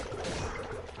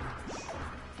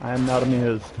 I am not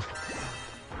amused.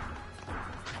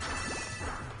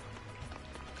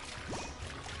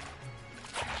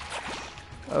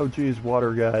 Oh geez,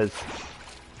 water guys.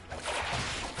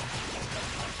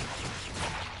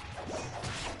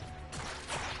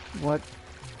 What?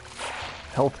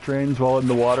 Health drains while in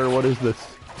the water? What is this?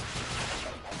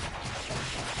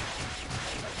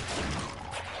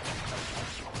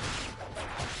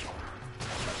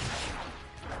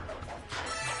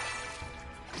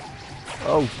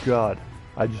 Oh god,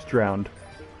 I just drowned.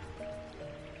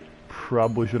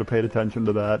 Probably should have paid attention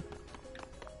to that.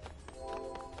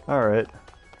 Alright.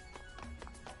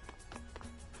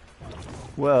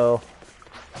 Well.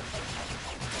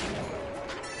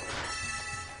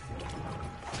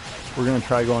 We're gonna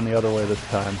try going the other way this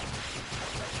time.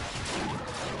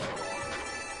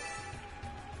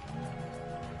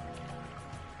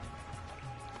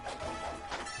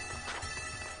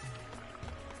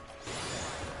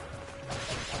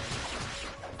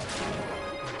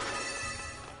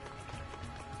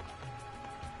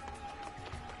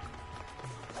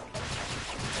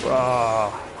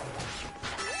 Ah.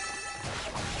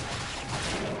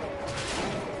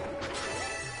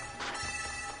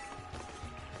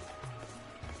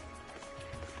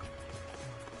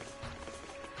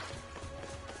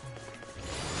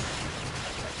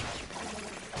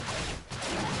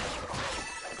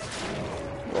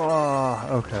 Ah,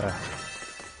 okay.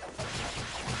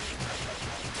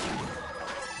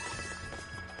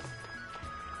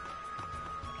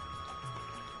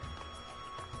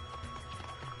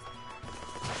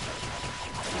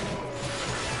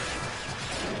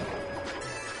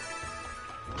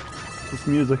 This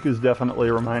music is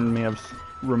definitely reminding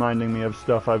me of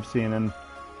stuff I've seen in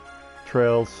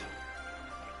trails.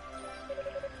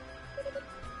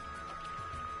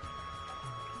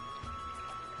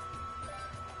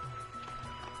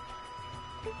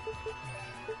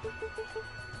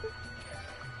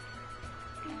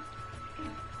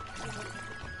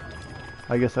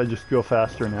 I guess I just go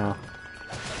faster now.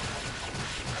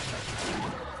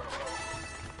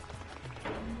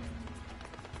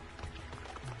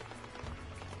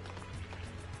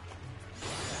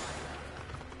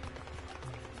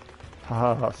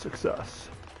 Haha, success.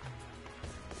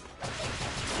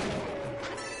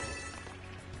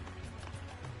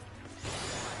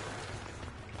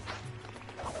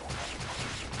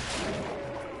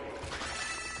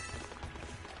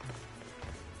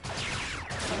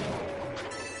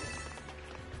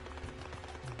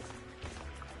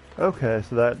 Okay,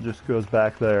 so that just goes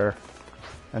back there.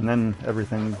 and then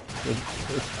everything is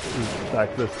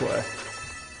back this way.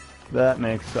 That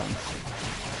makes sense.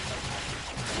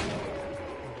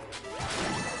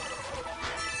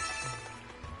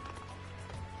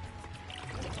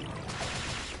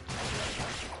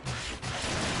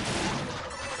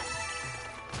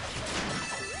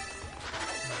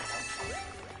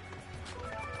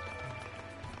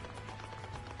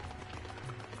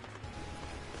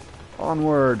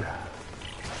 Onward.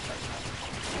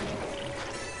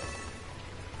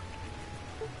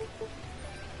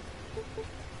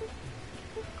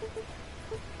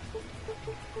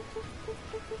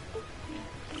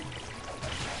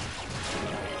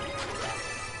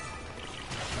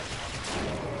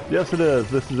 Yes, it is.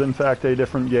 This is in fact a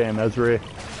different game, Ezri.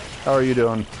 How are you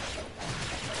doing?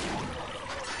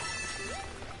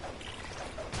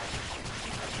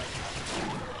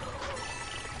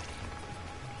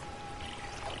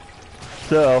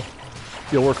 So,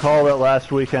 you'll recall that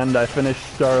last weekend I finished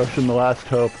Star Ocean The Last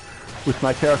Hope with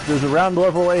my characters around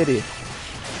level 80.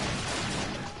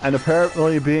 And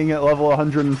apparently being at level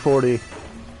 140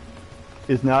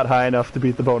 is not high enough to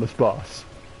beat the bonus boss.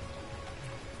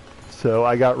 So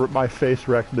I got my face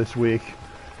wrecked this week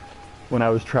when I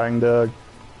was trying to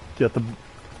get the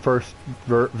first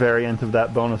variant of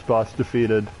that bonus boss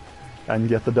defeated and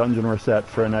get the dungeon reset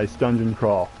for a nice dungeon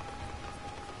crawl.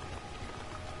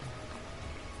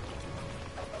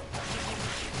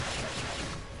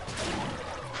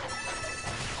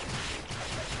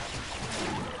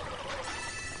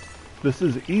 This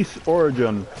is Ys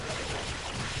Origin,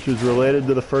 which is related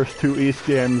to the first two Ys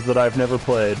games that I've never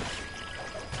played.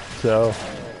 So,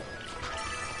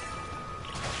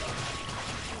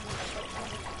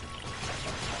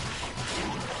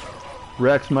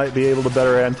 Rex might be able to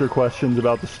better answer questions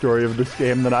about the story of this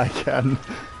game than I can.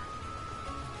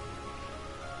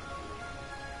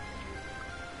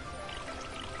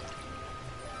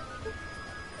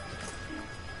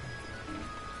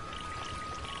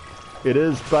 It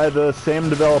is by the same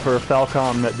developer,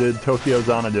 Falcom, that did Tokyo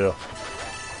Xanadu,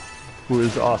 who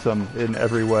is awesome in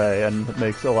every way and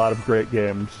makes a lot of great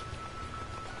games.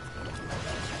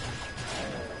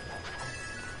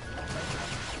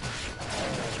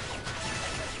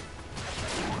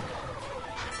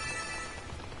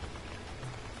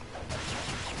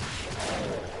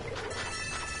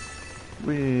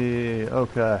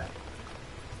 Okay.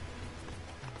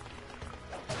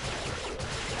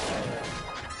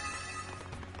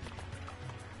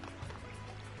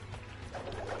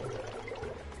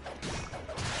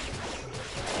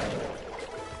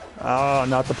 Ah,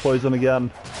 not the poison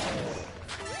again.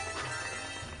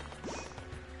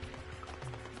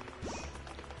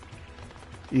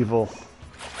 Evil.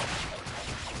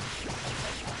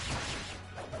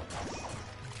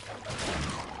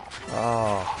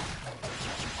 Ah.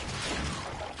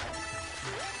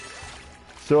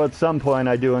 So at some point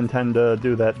I do intend to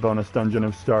do that bonus dungeon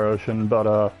of Star Ocean,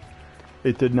 but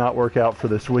it did not work out for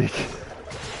this week.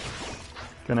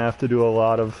 Gonna have to do a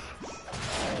lot of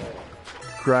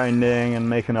grinding and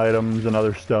making items and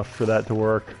other stuff for that to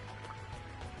work.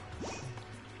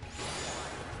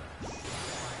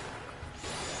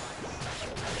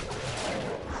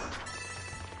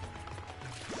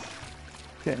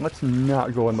 Okay, let's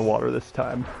not go in the water this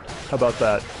time. How about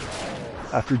that?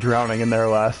 After drowning in there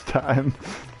last time.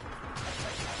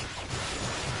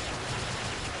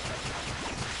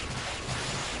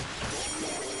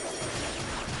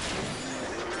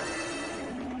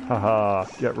 Haha,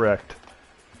 get wrecked.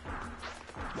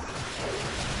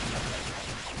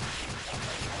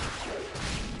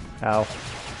 Ow.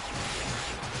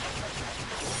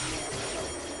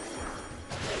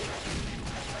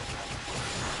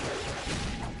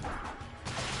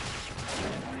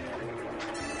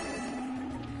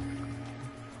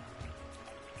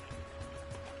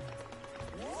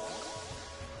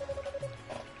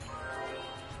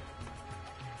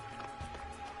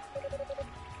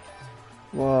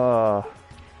 Whoa.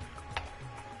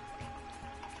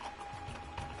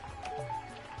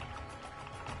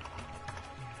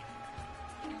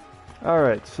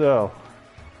 Alright, so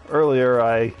earlier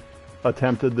I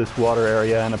attempted this water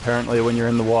area, and apparently when you're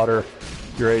in the water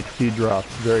your HP drops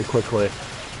very quickly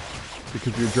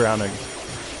because you're drowning.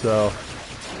 So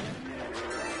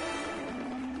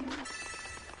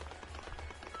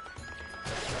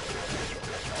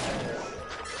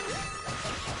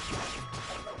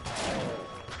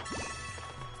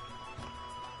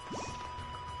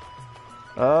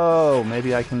oh,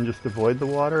 maybe I can just avoid the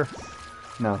water?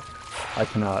 No, I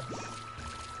cannot.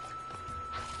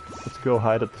 Let's go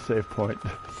hide at the save point.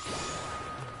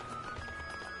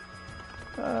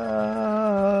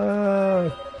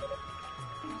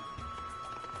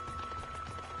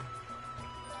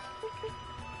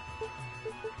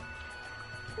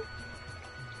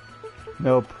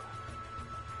 Nope.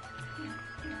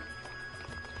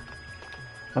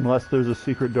 Unless there's a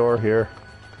secret door here.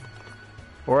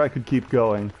 Or I could keep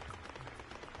going.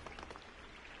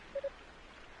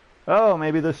 Oh,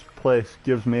 maybe this place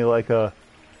gives me like a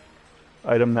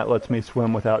item that lets me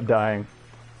swim without dying.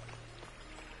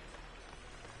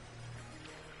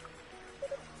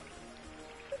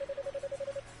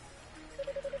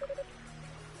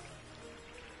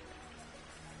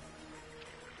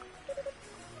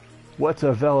 What's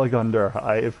a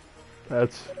Veligunder?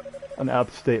 That's an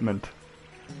apt statement.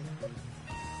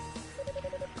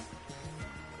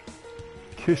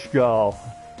 Kishgal.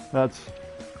 That's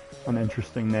an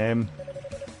interesting name.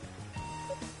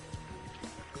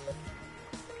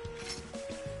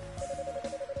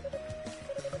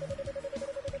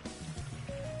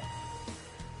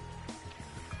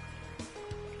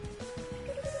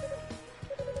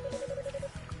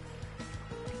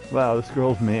 Wow, this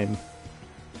girl's mean.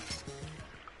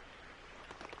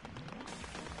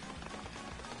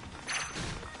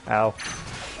 Ow.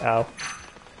 Ow.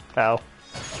 Ow.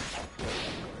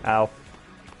 Ow.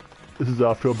 This is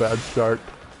off to a bad start.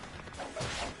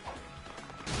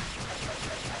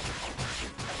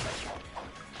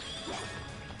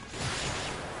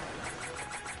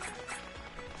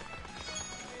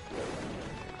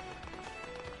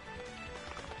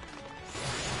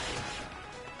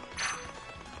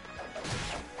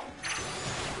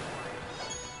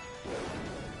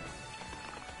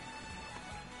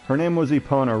 Her name was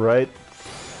Epona, right?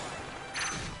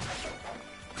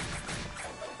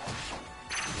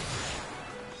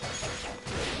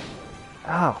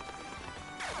 Ow.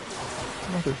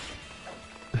 Mother.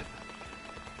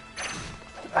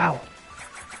 Ow.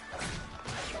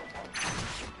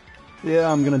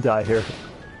 Yeah, I'm gonna die here.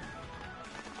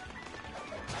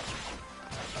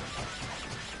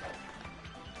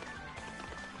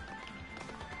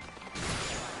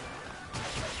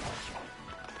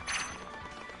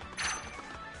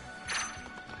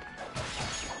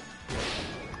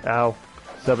 Ow.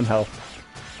 7 health.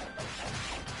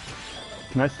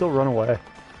 Can I still run away?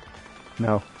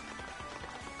 No.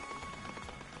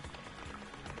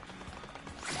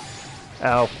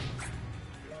 Ow.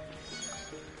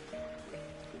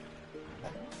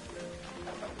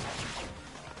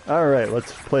 Alright,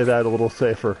 let's play that a little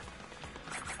safer.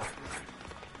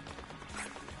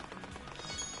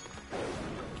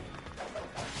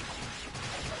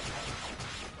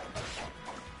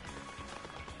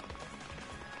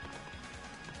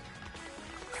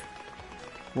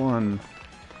 One,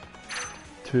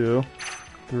 2,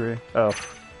 3. Oh,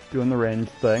 doing the range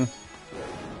thing.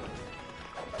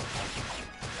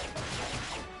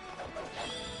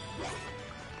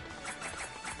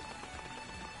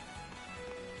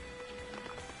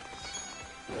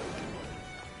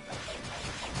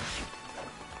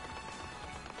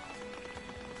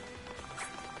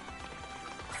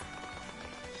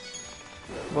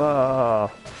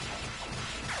 Wow.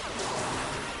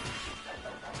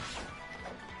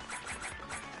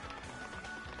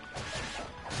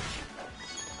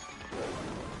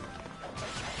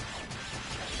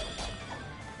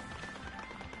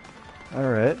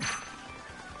 Alright.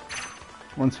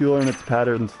 Once you learn its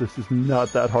patterns, this is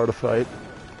not that hard a fight.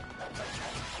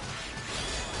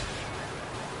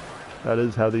 That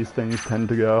is how these things tend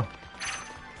to go.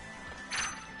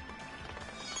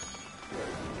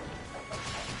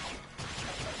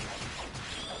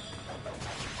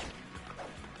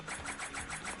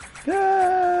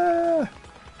 Yeah!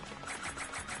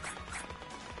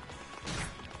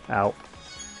 Ow.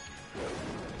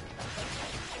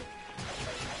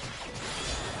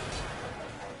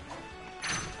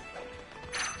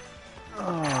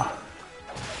 Oh.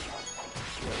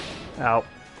 Ow.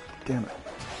 Damn it.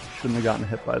 Shouldn't have gotten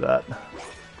hit by that.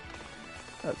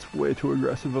 That's way too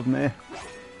aggressive of me.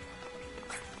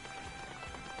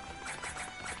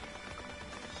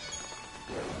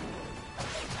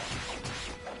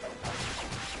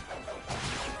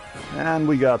 And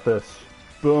we got this.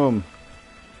 Boom.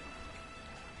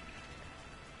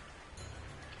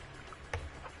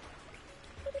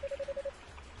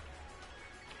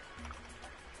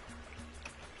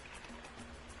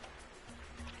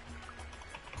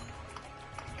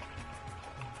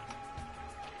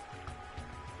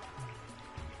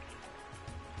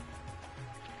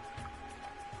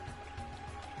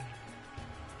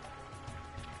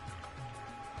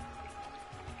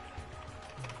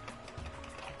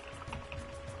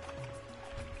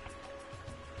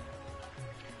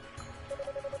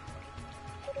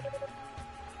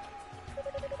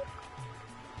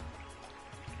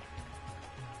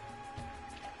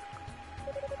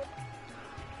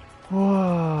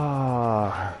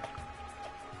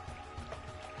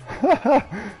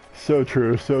 so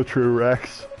true,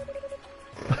 Rex.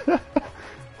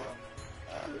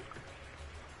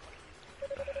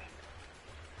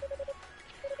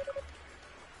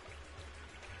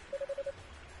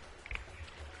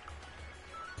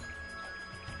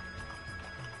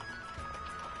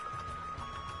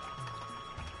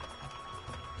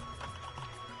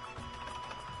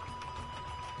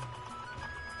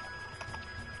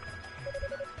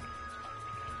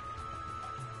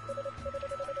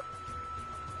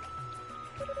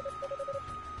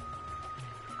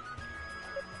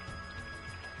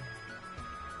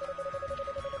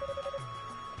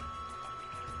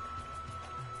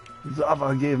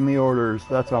 Zava gave me orders.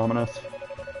 That's ominous.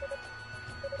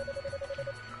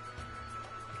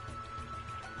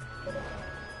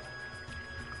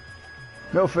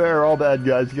 No fair, all bad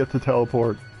guys get to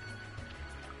teleport.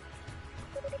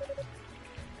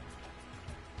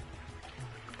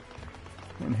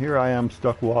 And here I am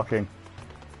stuck walking.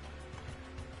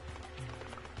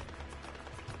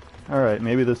 Alright,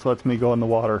 maybe this lets me go in the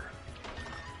water.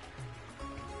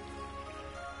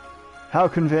 How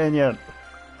convenient!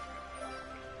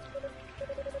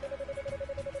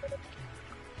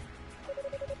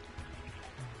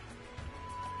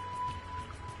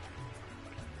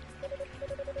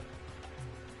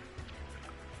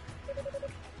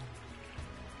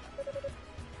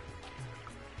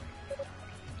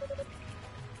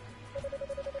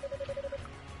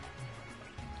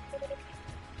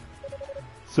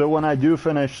 So when I do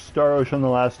finish Star Ocean: The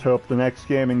Last Hope, the next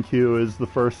game in queue is the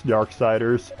first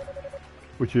Darksiders,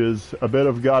 which is a bit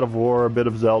of God of War, a bit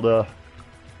of Zelda.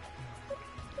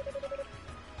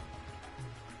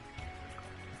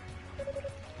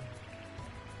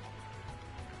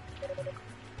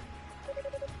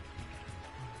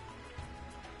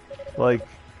 Like,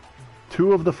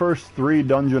 2 of the first 3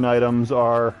 dungeon items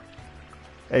are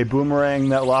a boomerang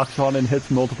that locks on and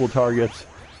hits multiple targets,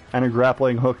 and a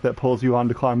grappling hook that pulls you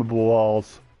onto climbable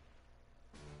walls.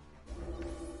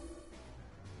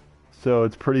 So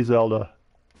it's pretty Zelda.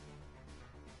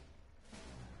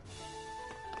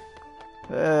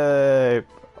 Hey,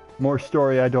 more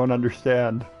story I don't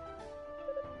understand.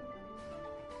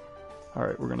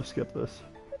 Alright, we're gonna skip this.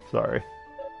 Sorry.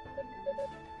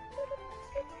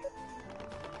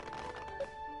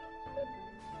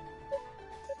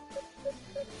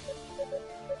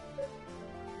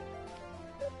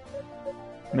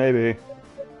 Maybe.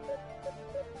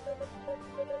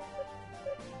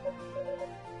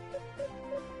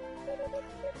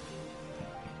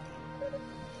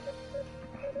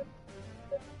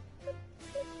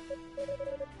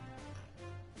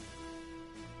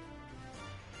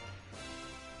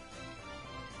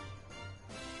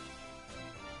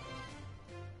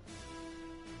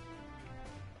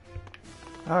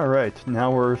 Alright,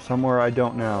 now we're somewhere I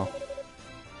don't know.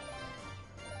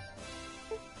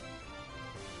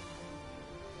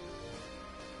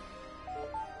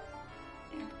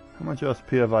 How much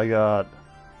SP have I got?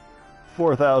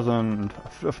 4,000. A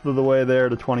fifth of the way there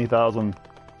to 20,000.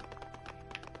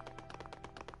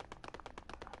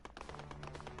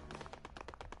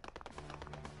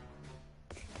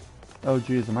 Oh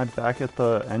geez, am I back at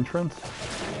the entrance?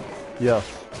 Yes.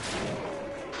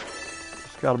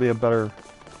 There's gotta be a better...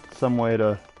 some way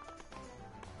to...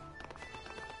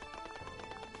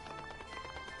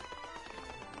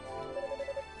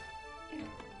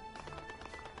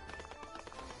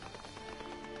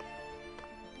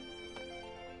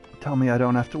 Tell me I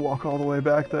don't have to walk all the way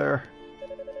back there.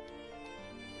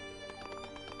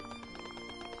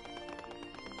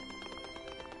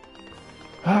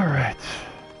 All right.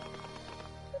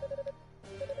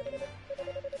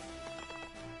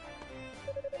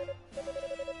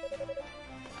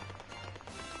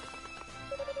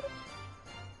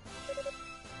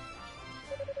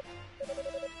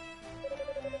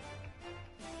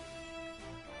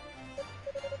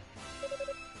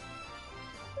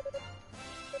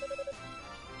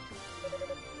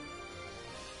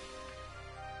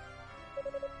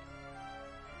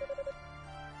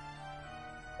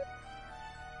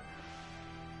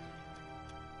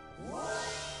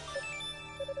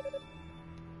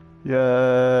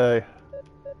 Yay!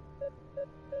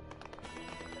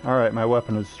 Alright, my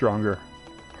weapon is stronger.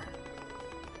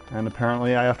 And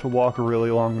apparently I have to walk a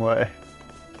really long way.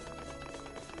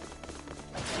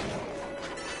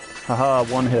 Haha,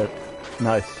 one hit.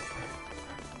 Nice.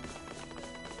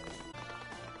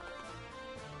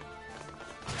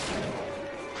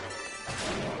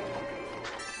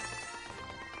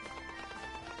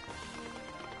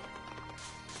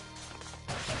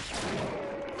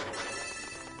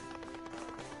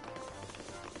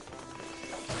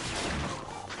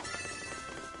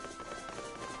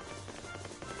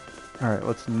 Alright,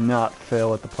 let's not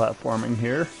fail at the platforming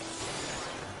here.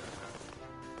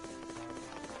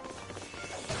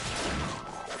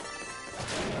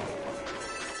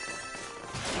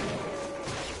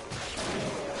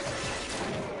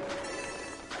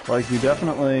 Like, you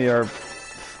definitely are...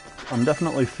 I'm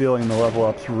definitely feeling the level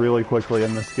ups really quickly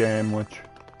in this game, which...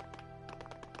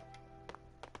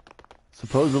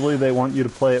 Supposedly they want you to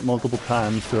play it multiple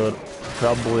times, so it's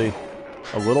probably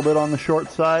a little bit on the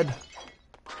short side.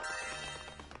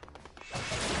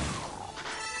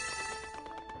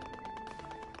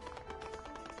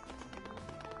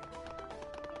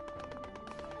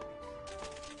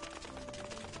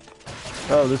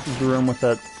 Oh, this is the room with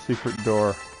that secret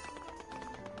door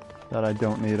that I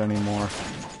don't need anymore.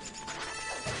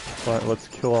 But let's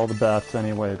kill all the bats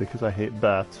anyway, because I hate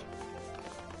bats.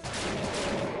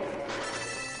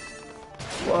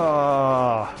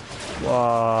 Wah!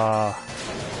 Wah!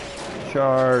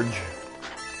 Charge!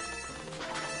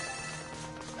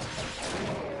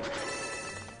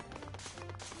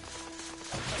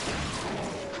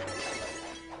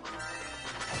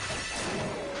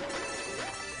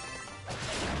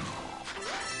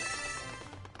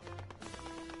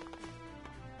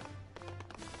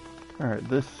 Alright,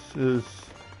 this is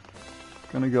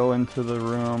gonna go into the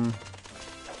room.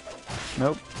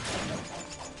 Nope.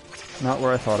 Not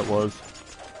where I thought it was.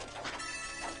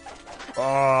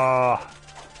 Ah!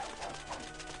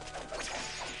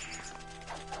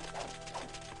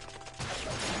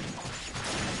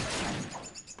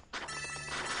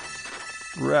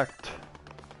 Wrecked.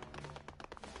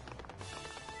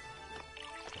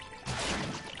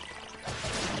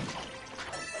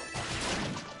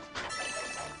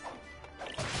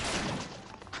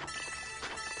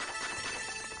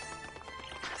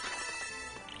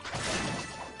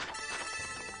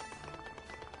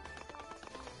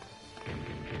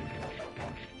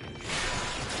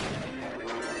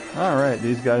 Alright,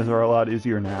 these guys are a lot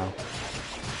easier now.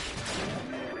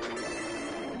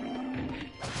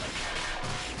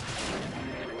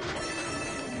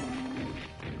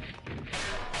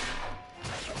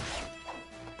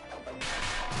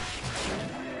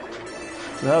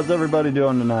 So how's everybody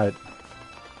doing tonight?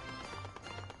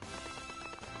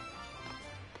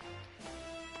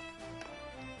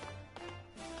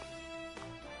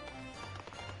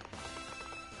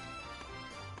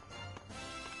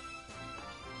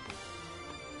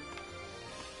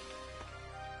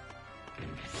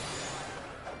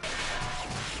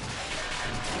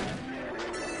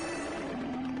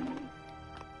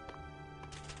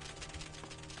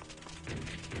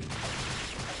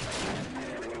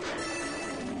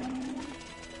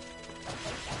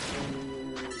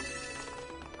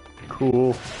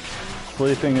 Cool.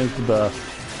 Sleeping is the best.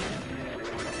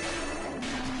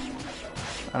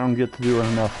 I don't get to do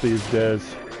enough these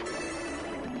days.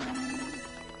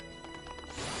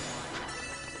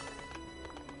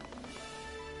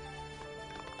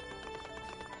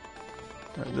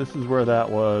 Alright, this is where that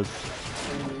was.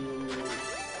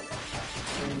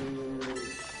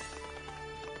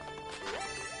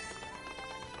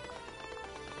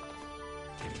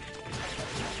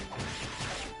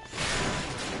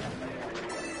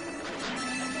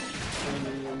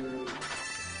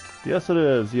 Yes it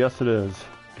is, yes it is.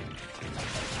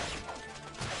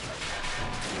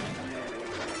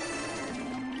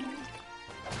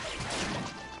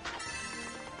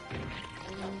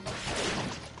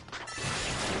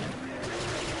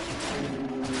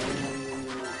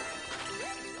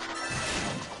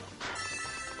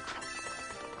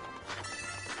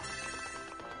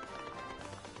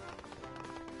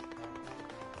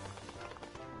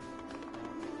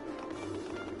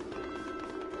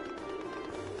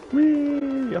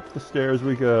 Whee! Up the stairs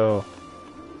we go.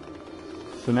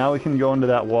 So now we can go into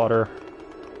that water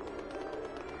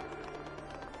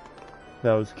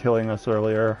that was killing us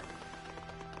earlier.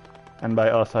 And by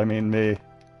us, I mean me.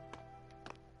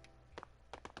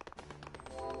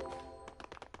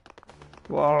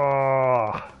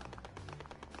 Whoa!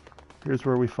 Here's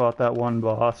where we fought that one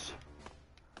boss.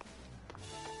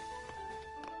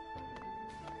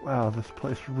 Wow, this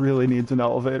place really needs an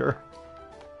elevator.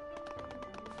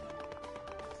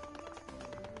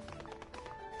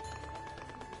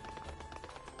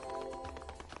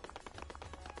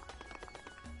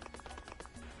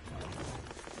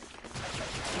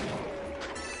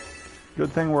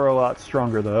 Good thing we're a lot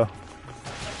stronger, though.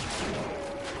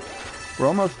 We're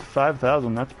almost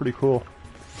 5,000, that's pretty cool.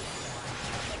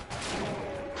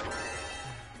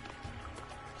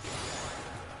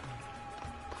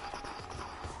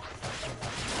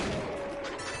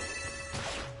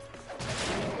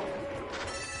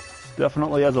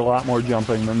 Definitely has a lot more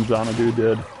jumping than Xanadu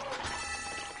did.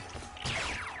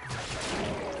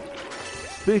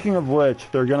 Speaking of which,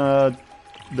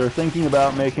 they're thinking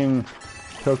about making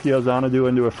Tokyo Xanadu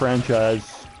into a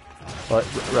franchise, but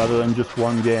rather than just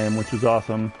one game, which is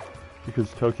awesome, because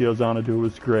Tokyo Xanadu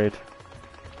was great.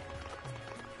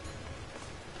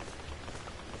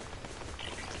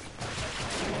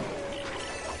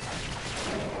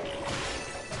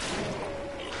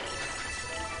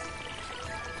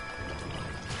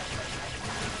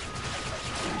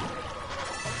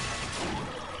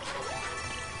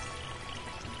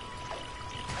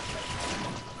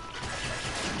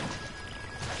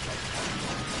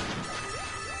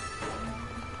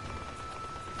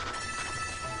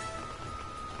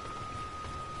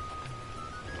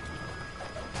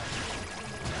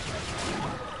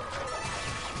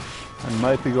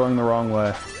 Might be going the wrong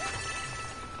way,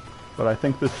 but I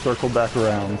think this circled back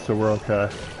around, so we're okay.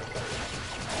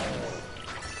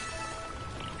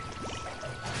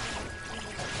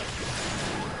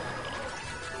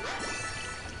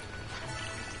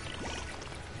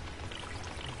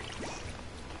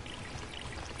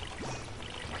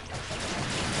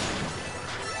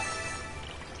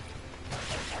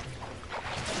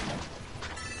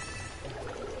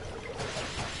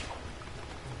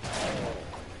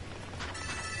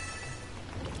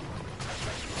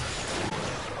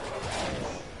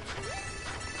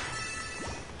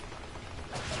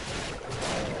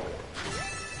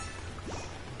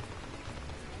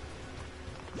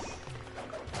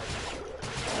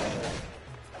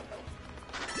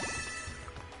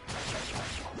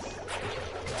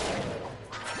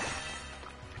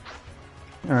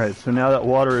 Alright, so now that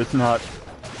water is not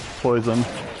poison.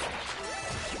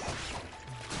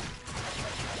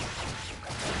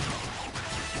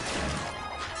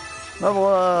 Level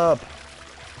up!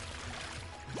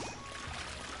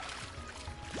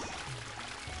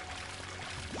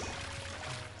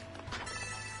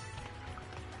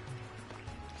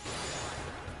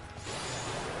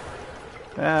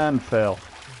 And fail.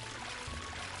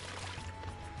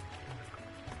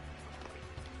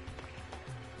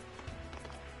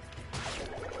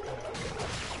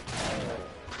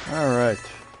 All right.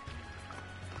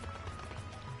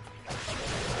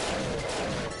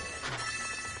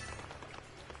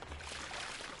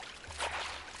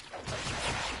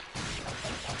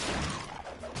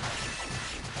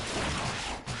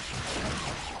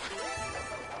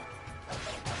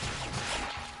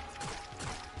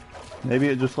 Maybe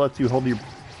it just lets you hold your...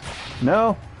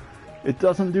 No, it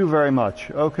doesn't do very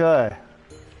much. Okay.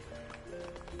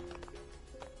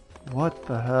 What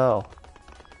the hell?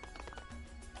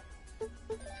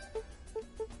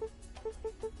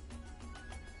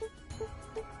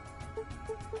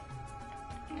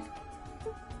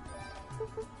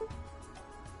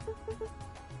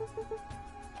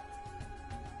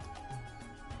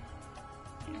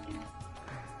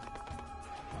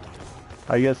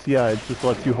 I guess, yeah, it just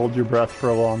lets you hold your breath for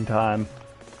a long time.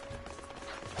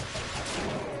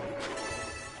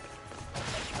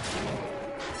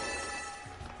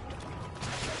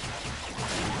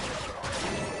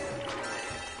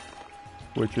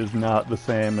 Which is not the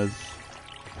same as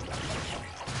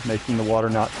making the water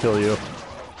not kill you,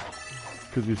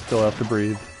 because you still have to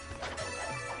breathe.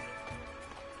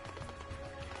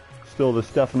 Still, this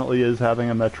definitely is having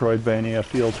a Metroidvania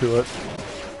feel to it.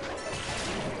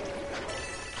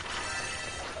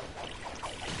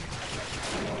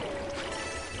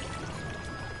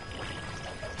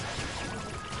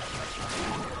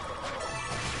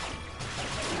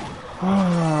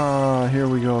 Ah, here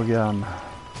we go again.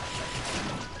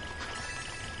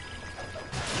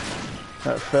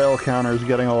 That fail counter is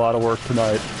getting a lot of work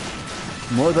tonight.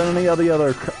 More than any of the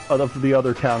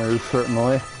other counters,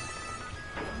 certainly.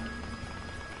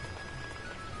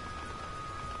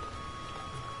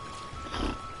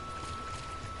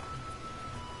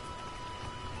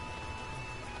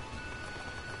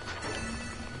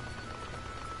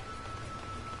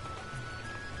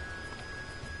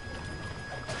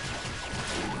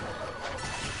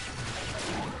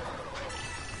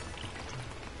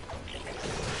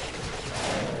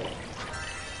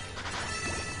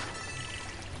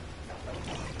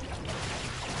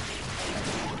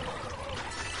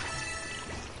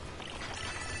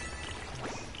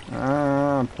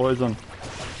 Poison.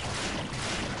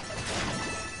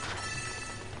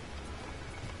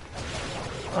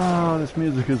 Oh, this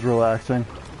music is relaxing.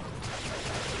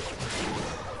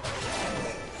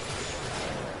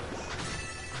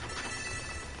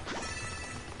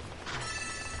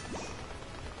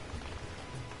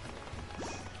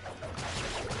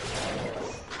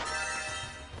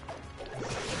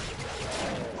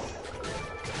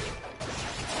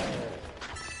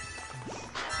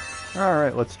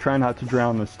 Alright, let's try not to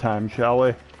drown this time, shall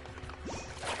we?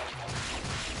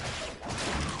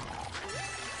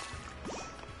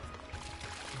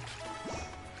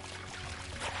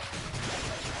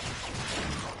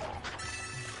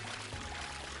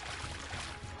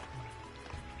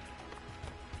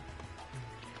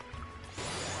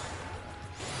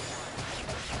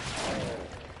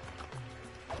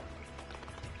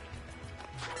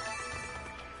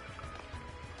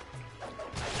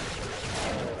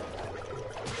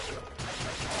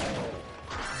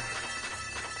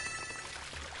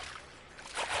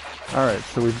 Alright,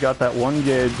 so we've got that one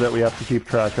gauge that we have to keep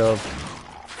track of,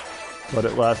 but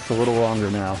it lasts a little longer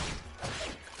now.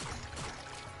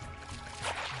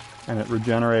 And it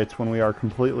regenerates when we are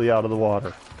completely out of the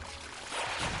water.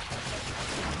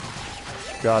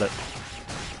 Got it.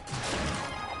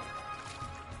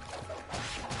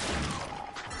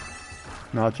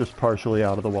 Not just partially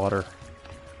out of the water.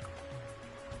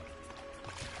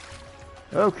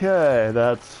 Okay,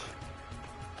 that's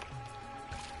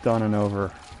done and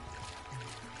over.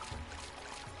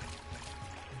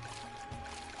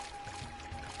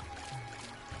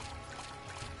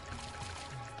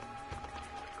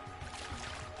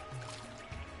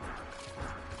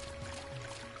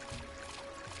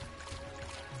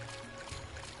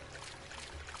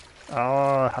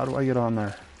 How do I get on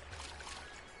there?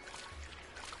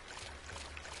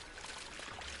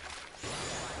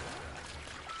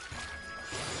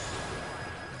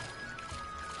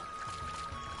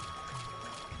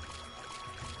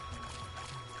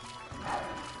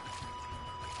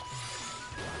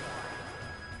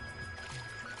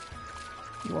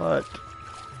 What?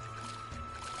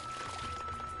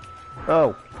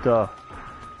 Oh, duh.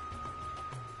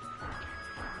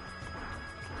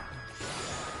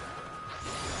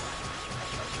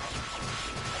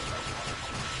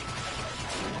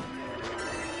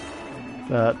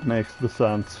 That makes the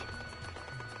sense.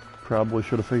 Probably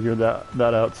should have figured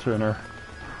that out sooner.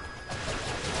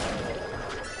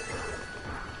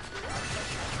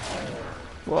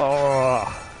 Whoa.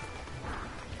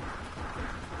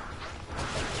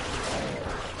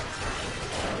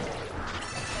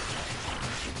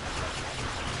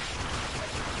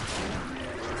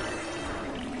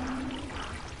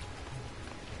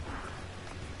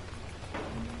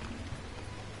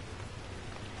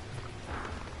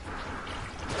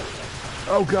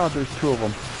 Oh god, there's two of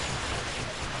them.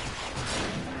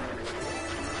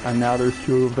 And now there's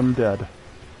two of them dead.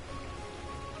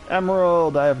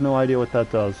 Emerald! I have no idea what that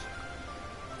does.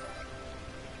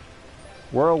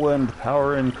 Whirlwind,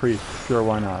 power increase. Sure,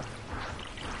 why not?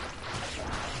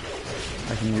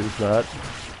 I can use that.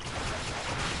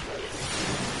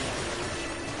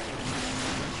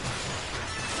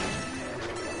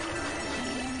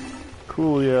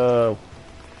 Coolio.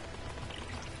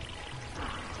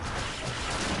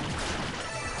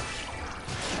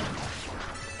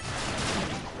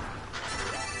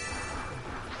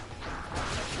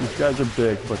 These guys are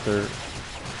big, but they're...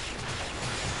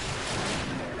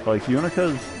 like,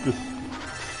 Yunica's just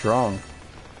strong.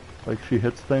 Like, she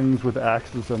hits things with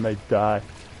axes and they die.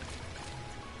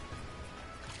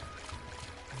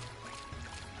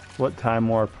 What time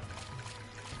warp?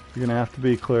 You're gonna have to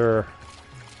be clearer.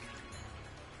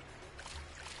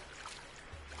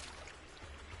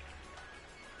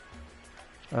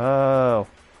 Oh.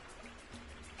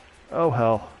 Oh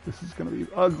hell. This is gonna be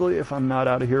ugly if I'm not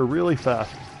out of here really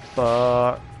fast.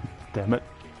 Damn it.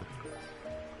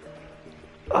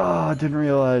 Oh, I didn't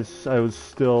realize I was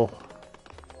still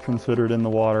considered in the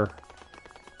water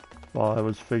while I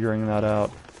was figuring that out.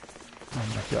 Oh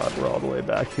my god, we're all the way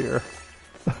back here.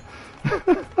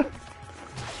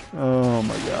 Oh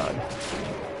my god.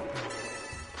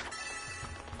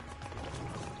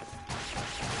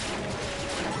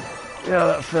 Yeah,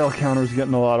 that fail counter's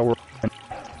getting a lot of work.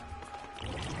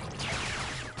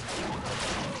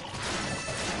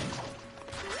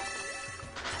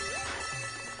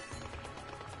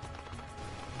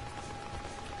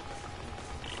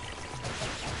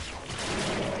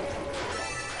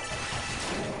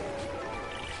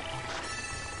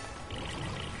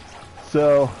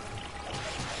 So,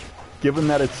 given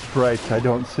that it's sprites, I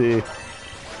don't see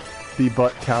the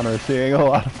butt counter seeing a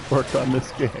lot of work on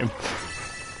this game.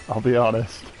 I'll be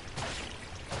honest.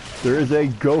 There is a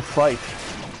go fight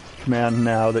command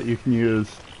now that you can use,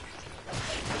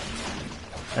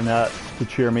 and that's to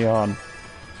cheer me on.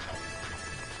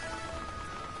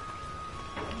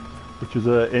 Which is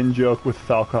an in-joke with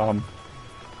Falcom.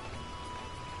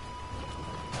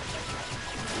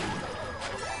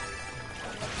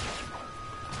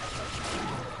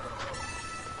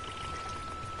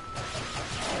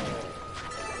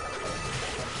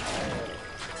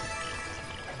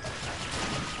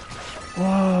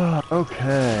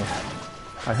 Okay.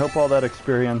 I hope all that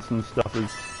experience and stuff is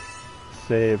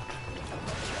saved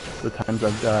the times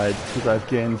I've died, because I've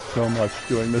gained so much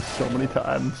doing this so many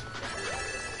times.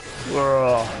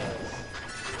 Ugh.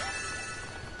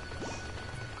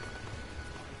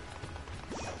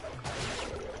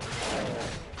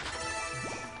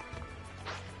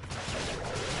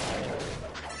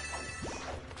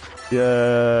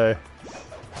 Yay.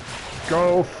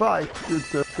 Go fight!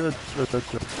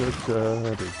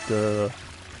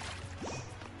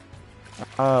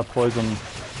 Ah, poison.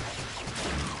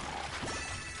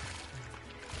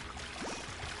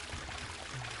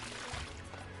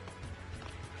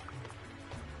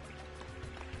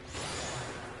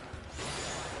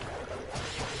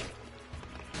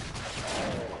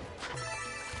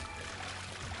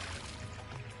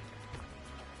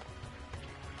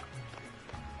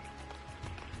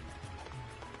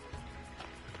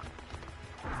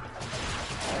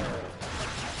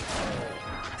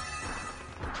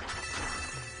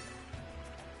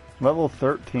 Level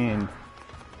 13.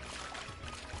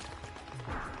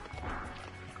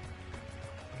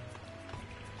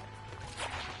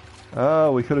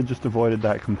 Oh, we could have just avoided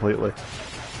that completely.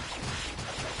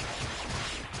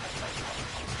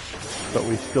 But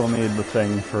we still need the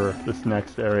thing for this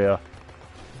next area.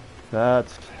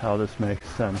 That's how this makes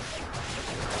sense.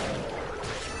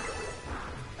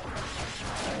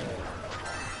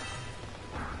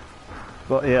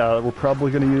 But yeah, we're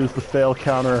probably going to use the fail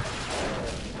counter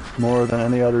more than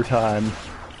any other time.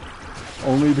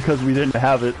 Only because we didn't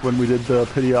have it when we did the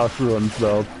Piteous Ruins,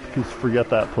 though. Because forget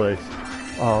that place.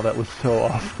 Oh, that was so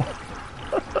awful.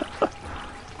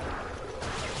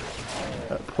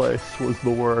 That place was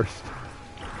the worst.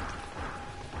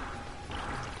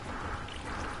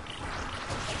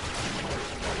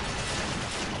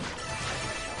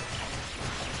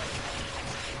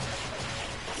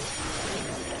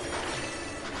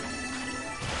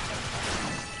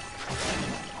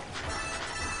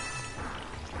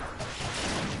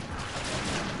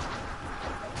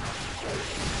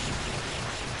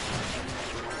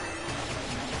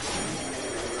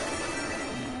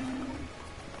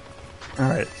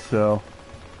 Alright, so...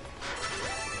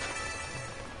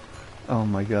 Oh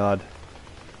my god.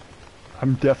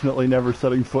 I'm definitely never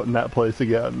setting foot in that place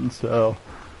again, so...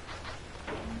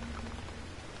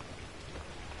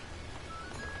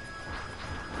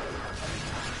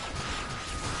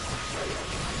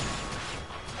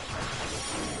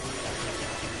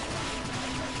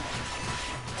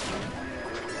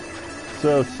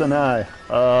 So, Sanai,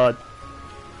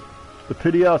 the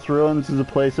Piteous Ruins is a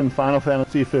place in Final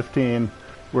Fantasy 15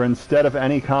 where instead of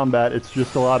any combat, it's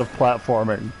just a lot of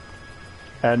platforming.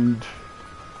 And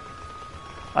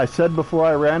I said before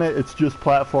I ran it, it's just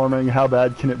platforming, how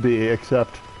bad can it be?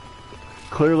 Except,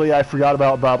 clearly I forgot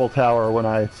about Babel Tower when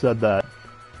I said that.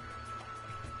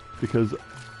 Because...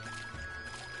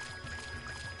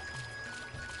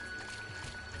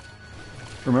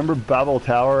 Remember Babel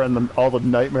Tower and all the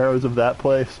nightmares of that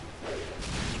place?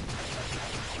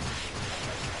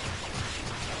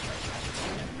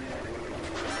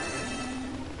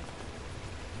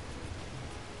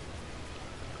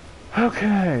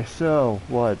 Okay, so,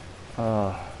 what?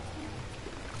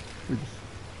 We just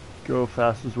go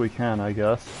fast as we can, I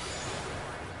guess.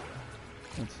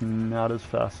 It's not as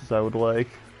fast as I would like.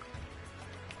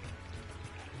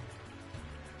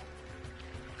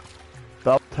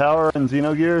 Babel Tower and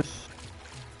Xenogears.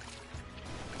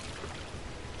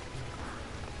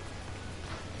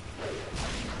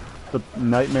 The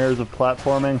nightmares of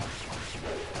platforming.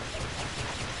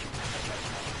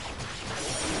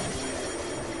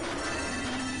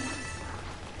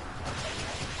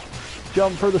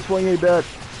 Jump for the swingy bit.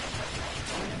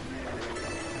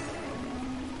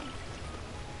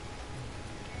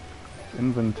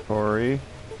 Inventory.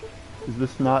 Is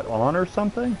this not on or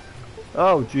something?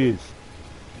 Oh, jeez.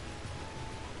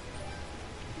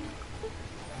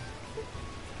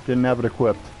 Didn't have it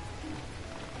equipped.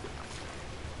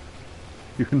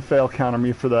 You can fail counter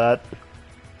me for that.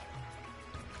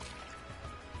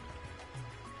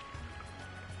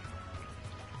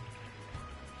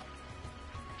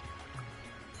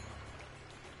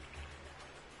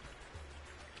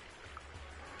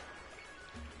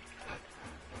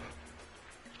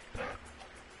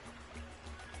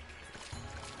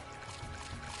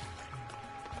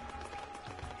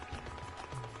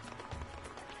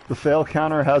 The fail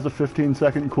counter has a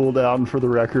 15-second cooldown for the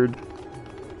record,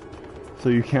 so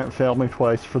you can't fail me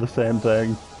twice for the same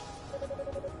thing.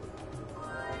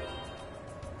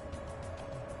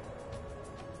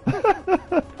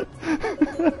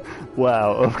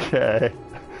 Wow, okay.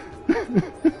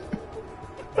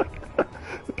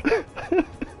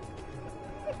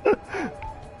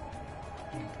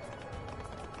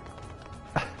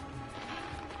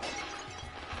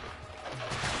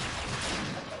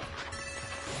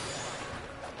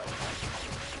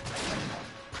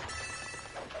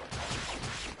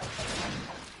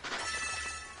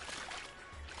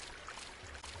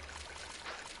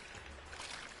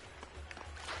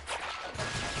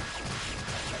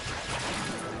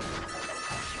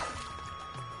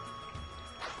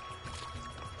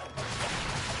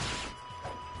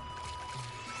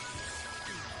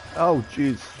 Oh,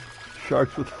 jeez.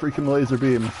 Sharks with freaking laser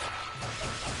beams.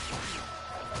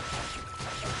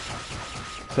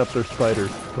 Except they're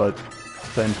spiders, but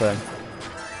same thing.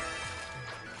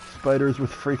 Spiders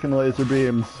with freaking laser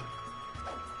beams.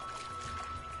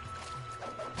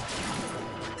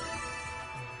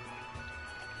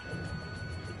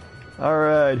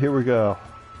 Alright, here we go.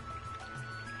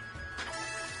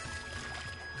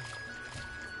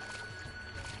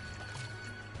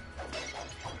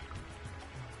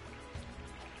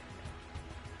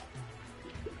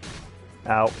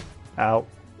 Ow. Ow.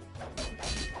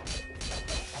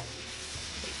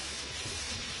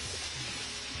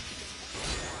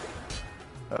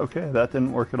 Okay, that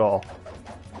didn't work at all.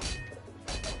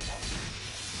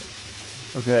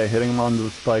 Okay, hitting them onto the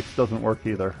spikes doesn't work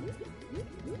either.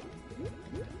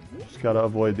 Just gotta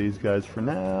avoid these guys for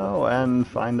now and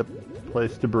find a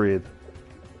place to breathe.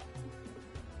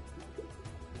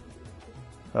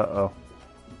 Uh-oh.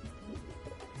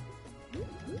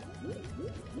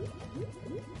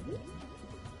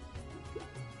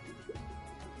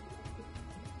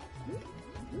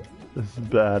 This is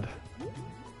bad.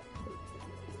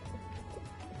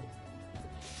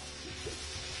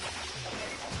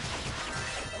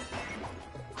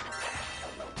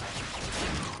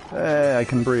 Hey, I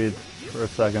can breathe for a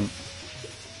second.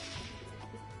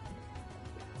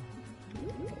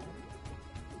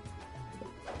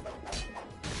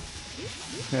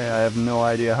 Okay, I have no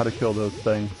idea how to kill those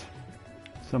things.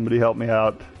 Somebody help me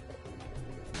out.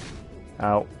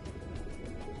 Ow.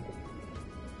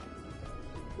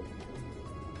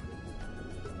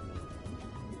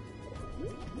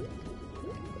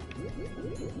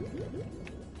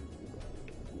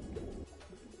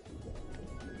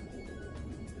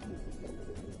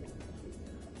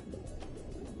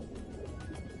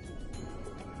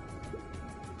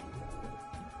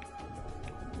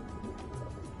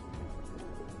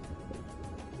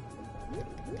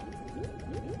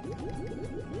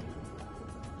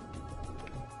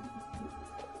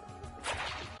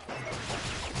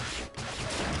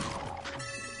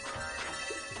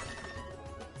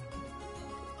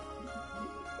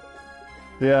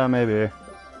 Yeah, maybe.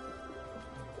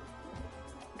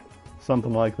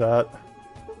 Something like that.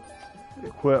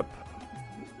 Equip.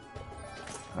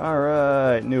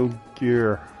 Alright, new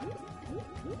gear.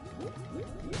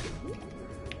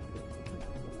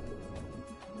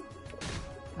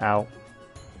 Ow.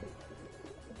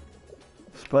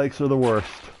 Spikes are the worst.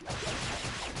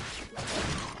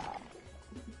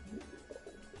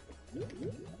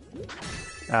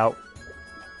 Ow.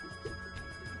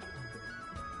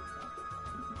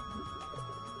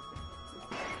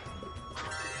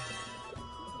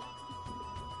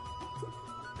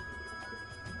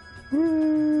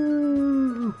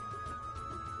 Woo!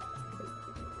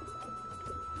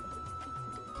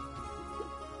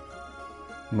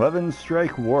 Eleven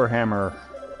Strike Warhammer.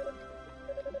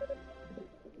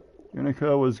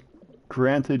 Yunica was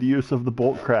granted use of the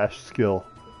Bolt Crash skill.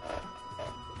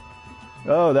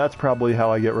 Oh, that's probably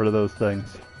how I get rid of those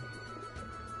things.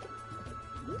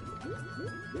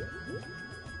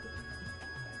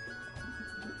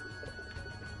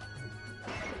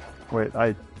 Wait,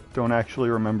 I don't actually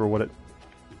remember what it...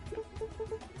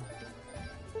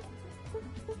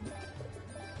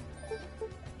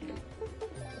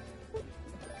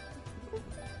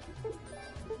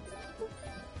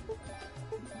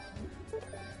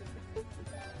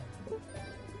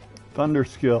 Thunder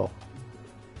skill.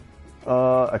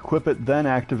 Equip it, then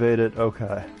activate it.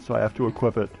 Okay, so I have to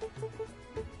equip it.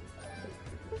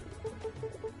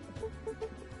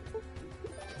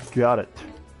 Got it.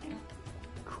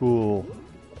 Cool.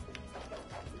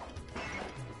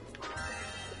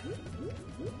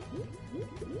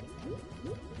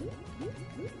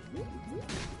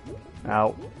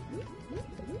 Ow.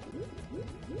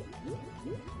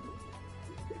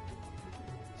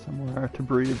 Somewhere to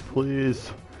breathe,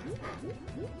 please.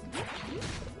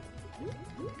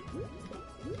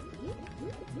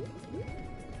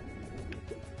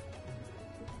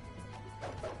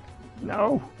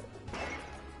 No.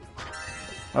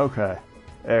 Okay.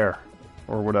 Air.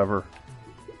 Or whatever.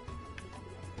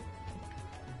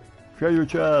 Treasure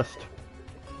chest.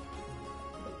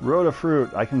 Rhoda fruit.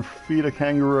 I can feed a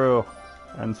kangaroo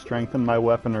and strengthen my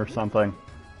weapon or something.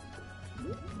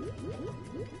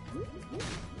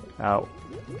 Ow.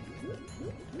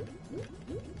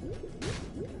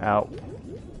 Ow.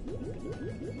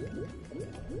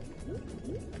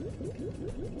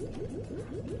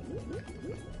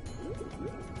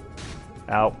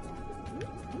 Ow.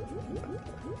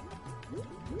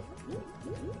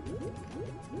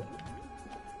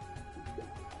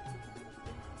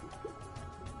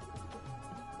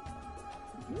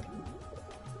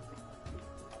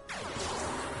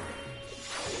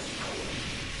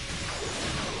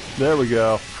 There we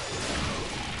go.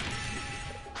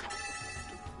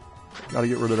 Gotta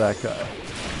get rid of that guy.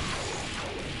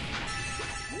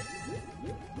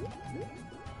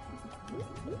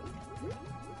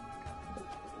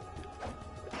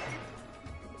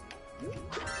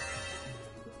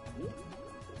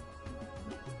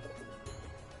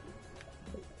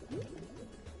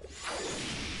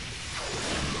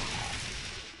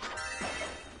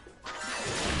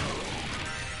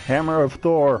 Hammer of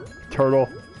Thor, turtle.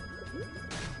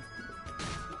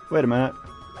 Wait a minute.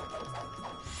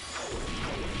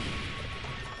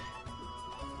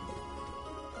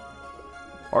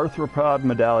 Arthropod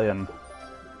medallion.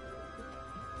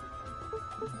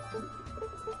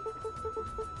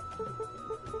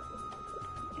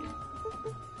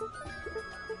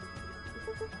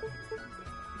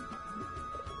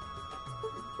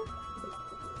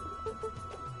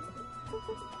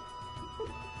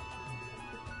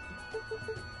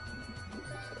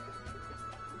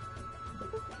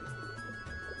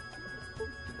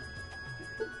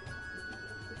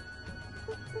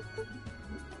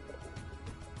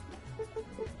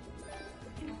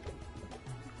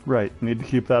 Right, need to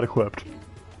keep that equipped.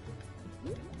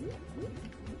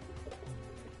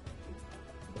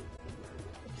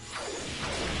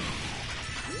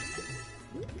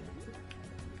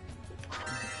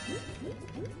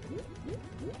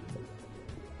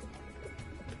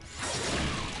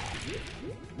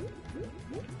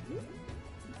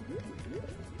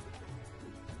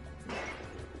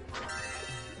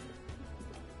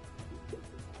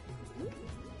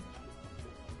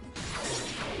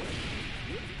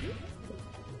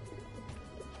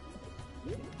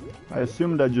 I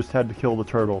assumed I just had to kill the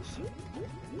turtles.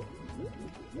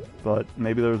 But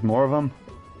maybe there's more of them?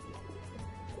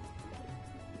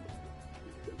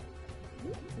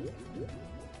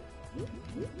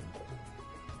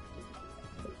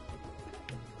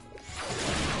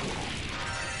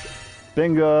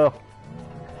 Bingo!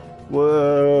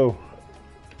 Whoa!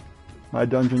 My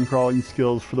dungeon crawling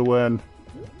skills for the win.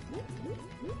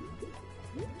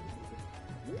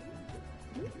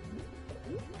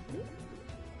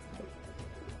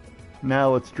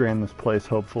 Now let's drain this place,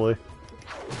 hopefully.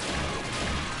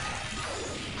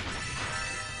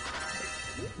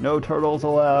 No turtles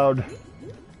allowed.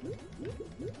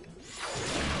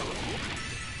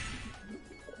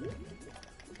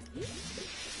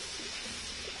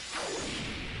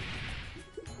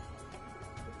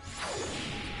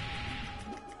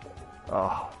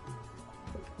 Oh.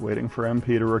 Waiting for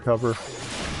MP to recover.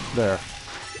 There.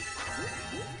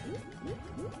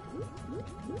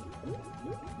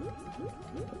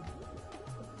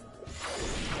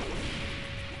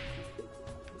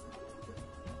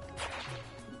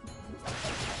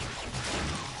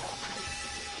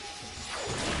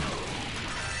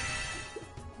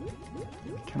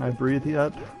 Can I breathe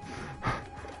yet?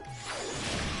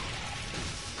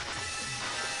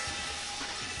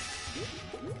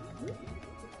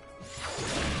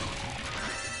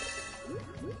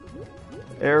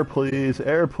 Air please,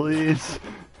 air please.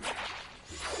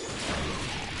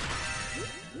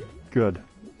 Good.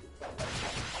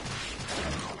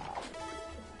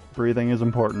 Breathing is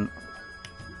important.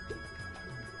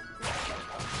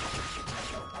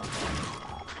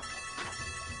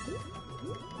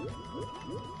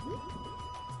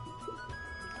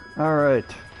 Alright.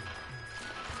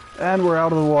 And we're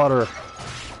out of the water.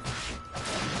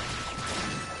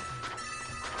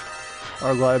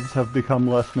 Our lives have become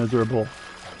less miserable.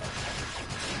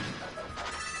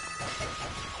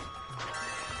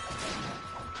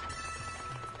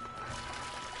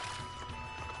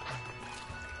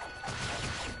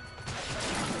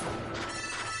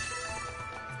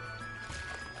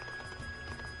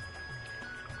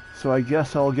 So I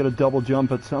guess I'll get a double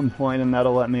jump at some point and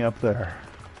that'll let me up there.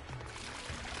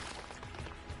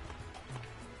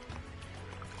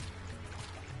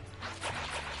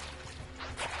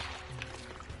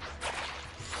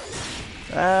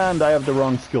 And I have the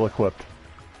wrong skill equipped.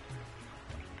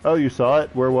 Oh, you saw it?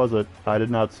 Where was it? I did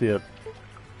not see it.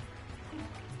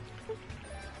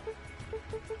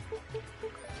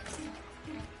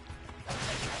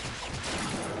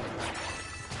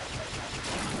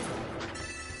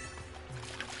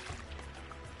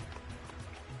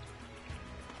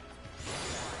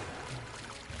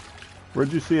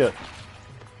 Where'd you see it?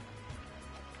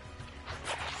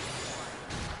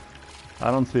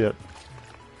 I don't see it.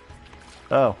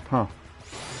 Oh, huh.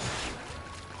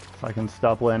 If I can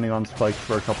stop landing on spikes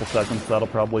for a couple seconds, that'll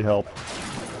probably help.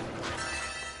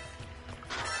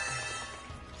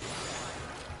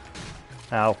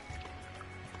 Ow.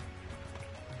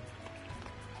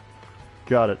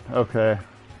 Got it. Okay.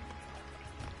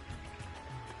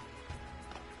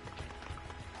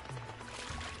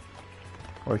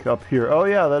 Like up here. Oh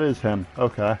yeah, that is him.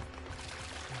 Okay.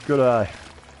 Good eye.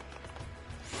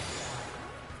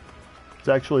 It's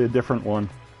actually a different one,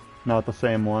 not the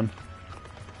same one.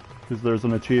 Because there's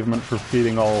an achievement for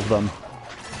feeding all of them.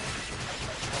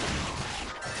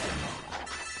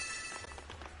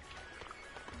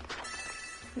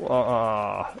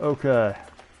 Okay.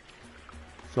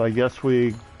 So I guess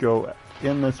we go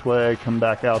in this way, come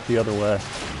back out the other way.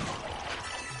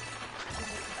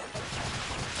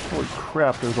 Holy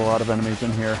crap, there's a lot of enemies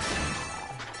in here.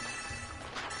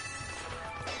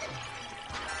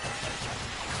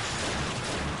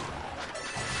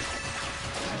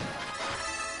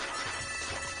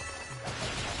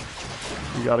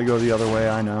 You gotta go the other way,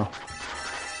 I know.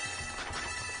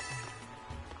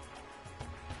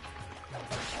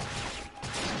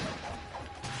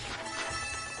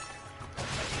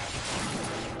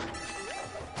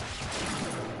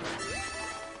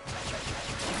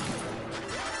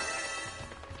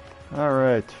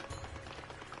 Alright.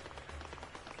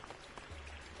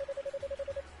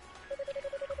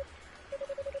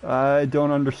 I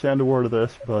don't understand a word of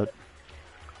this, but...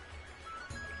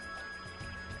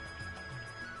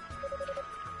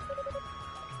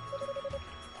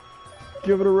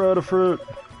 give it a road of fruit.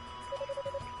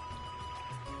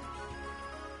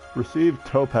 Receive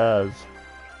topaz.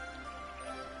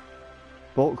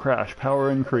 Bolt crash,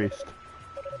 power increased.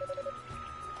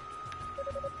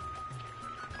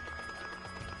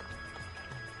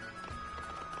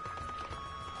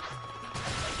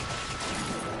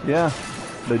 Yeah,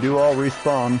 they do all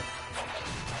respawn.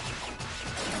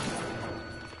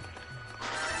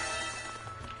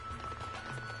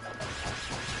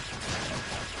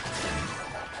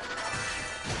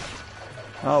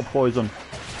 Oh, poison.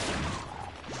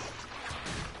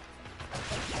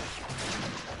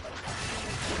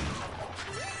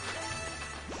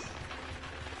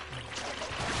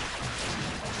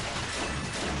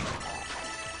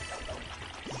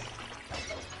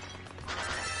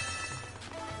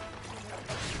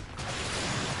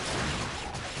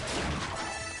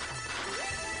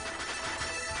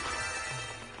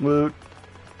 Loot.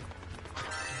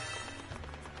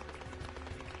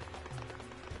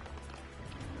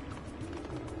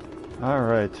 All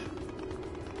right.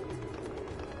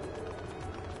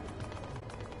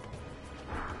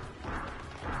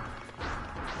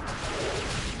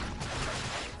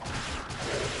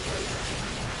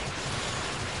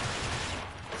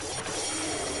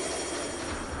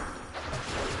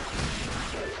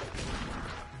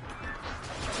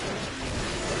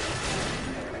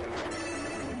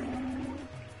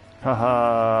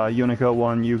 Haha, Yunica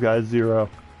 1, you guys 0.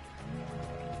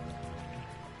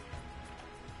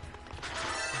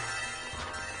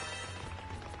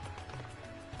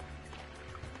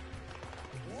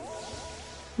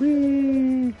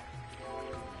 Whee!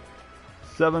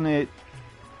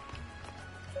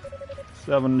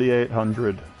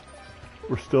 7,800.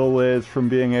 We're still ways from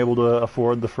being able to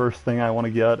afford the first thing I want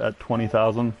to get at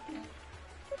 20,000.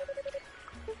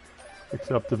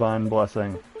 Except Divine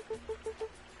Blessing.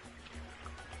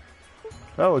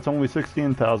 Oh, it's only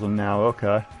 16,000 now,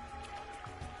 okay.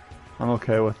 I'm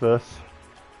okay with this.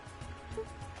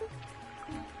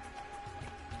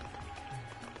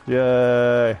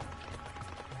 Yay!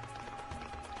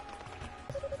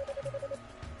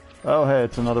 Oh hey,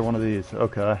 it's another one of these,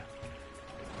 okay.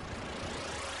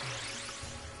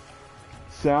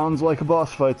 Sounds like a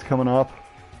boss fight's coming up.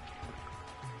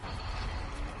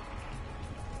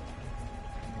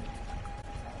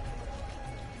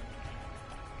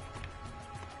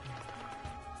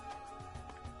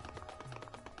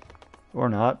 Or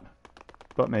not,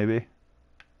 but maybe.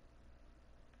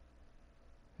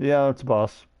 Yeah, it's a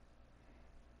boss.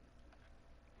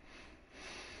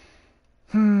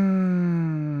 I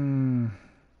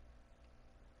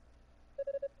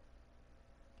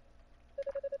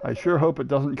sure hope it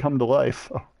doesn't come to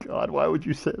life. Oh god, why would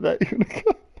you say that, Yunica?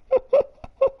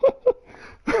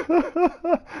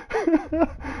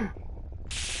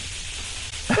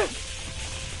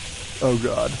 Oh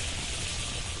god.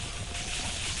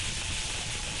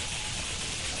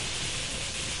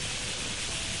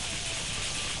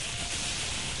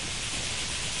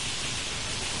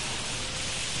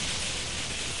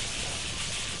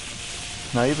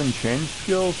 Can I even change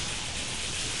skills?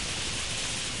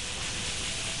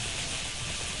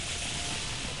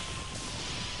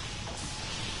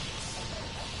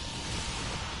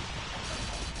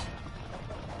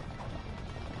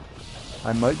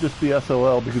 I might just be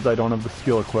SOL because I don't have the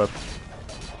skill equipped.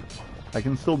 I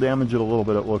can still damage it a little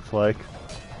bit, it looks like.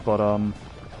 But,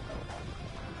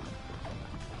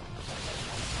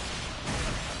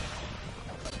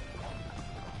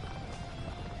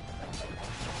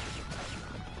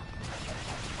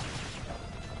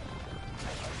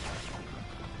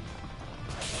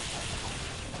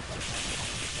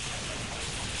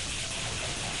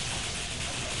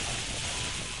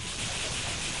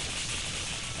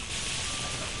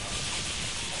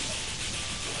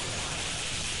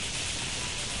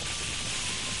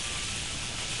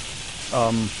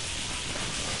 Um,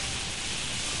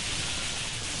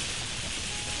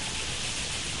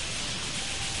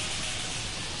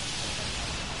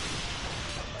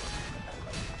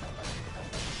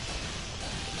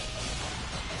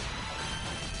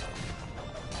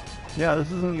 yeah, this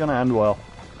isn't gonna end well.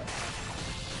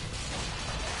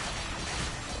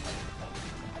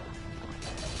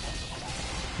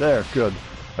 There, good.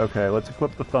 Okay, let's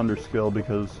equip the Thunder skill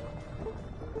because...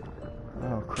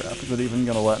 Oh crap, is it even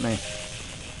gonna let me?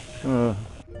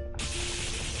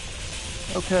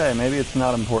 Okay, maybe it's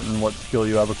not important what skill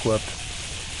you have equipped.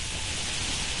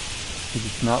 Because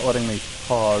it's not letting me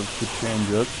pause to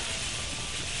change it.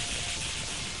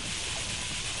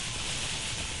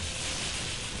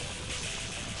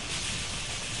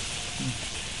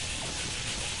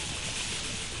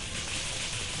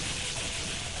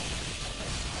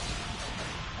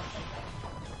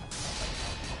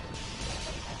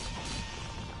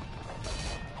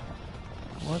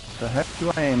 What the heck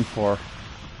do I aim for?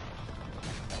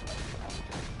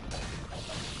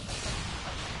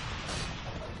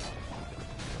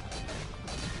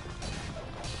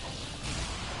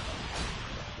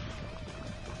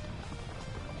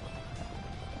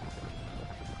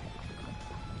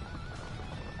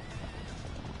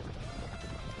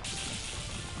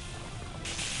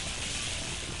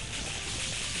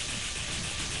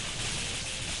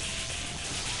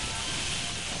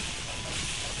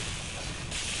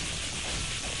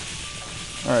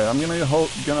 Alright, I'm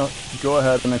gonna go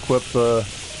ahead and equip the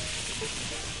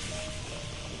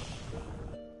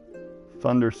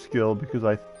Thunder skill because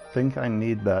I think I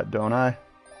need that, don't I?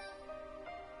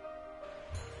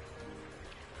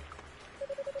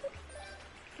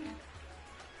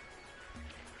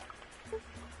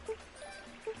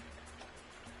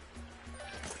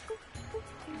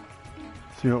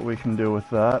 See what we can do with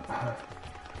that.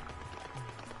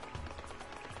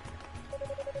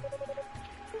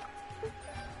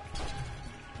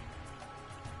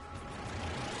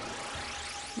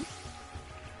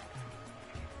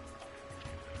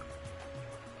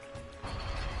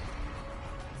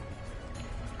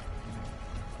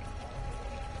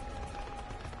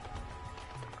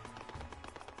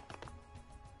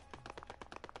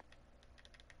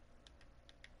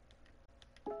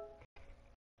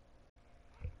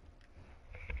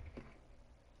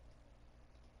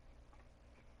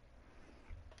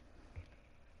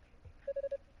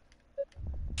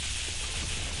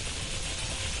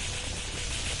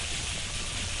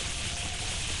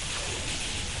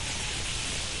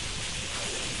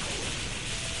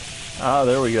 Ah,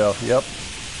 there we go. Yep.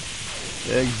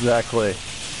 Exactly.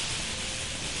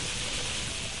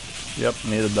 Yep,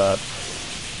 needed that.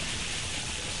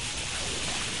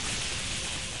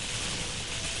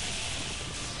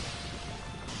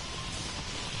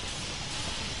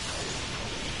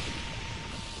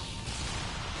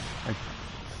 I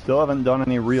still haven't done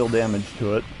any real damage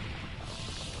to it.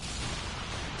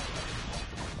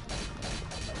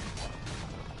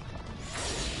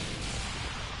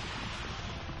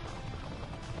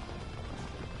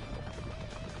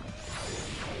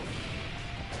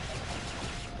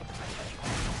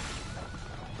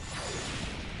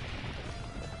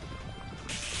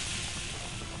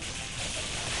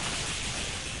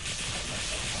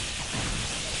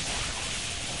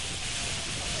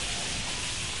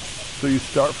 So you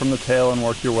start from the tail and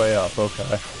work your way up,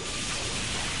 okay.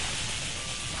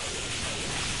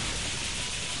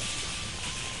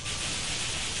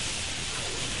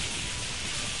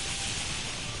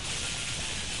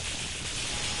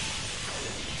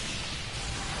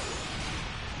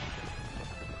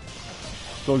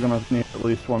 Still gonna need at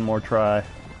least one more try.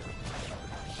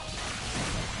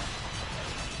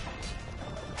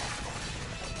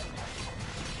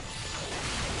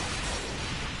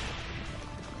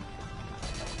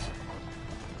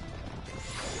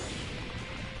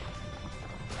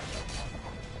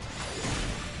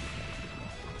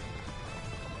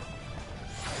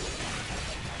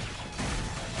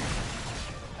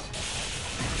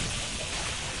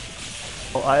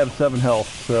 Well, I have 7 health,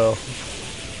 so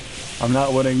I'm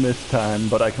not winning this time,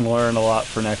 but I can learn a lot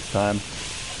for next time.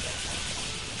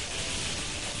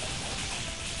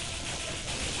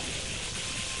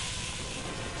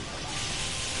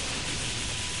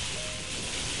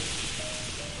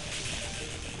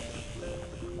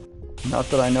 Not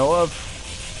that I know of.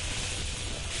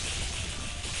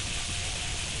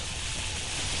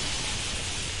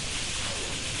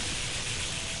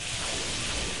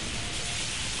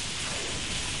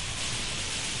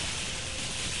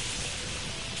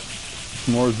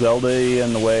 More Zelda-y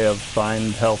in the way of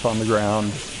find health on the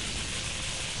ground.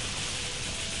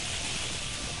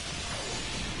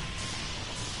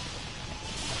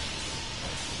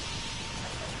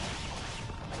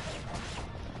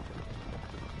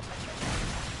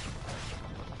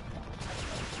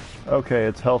 Okay,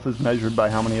 its health is measured by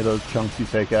how many of those chunks you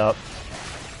take out.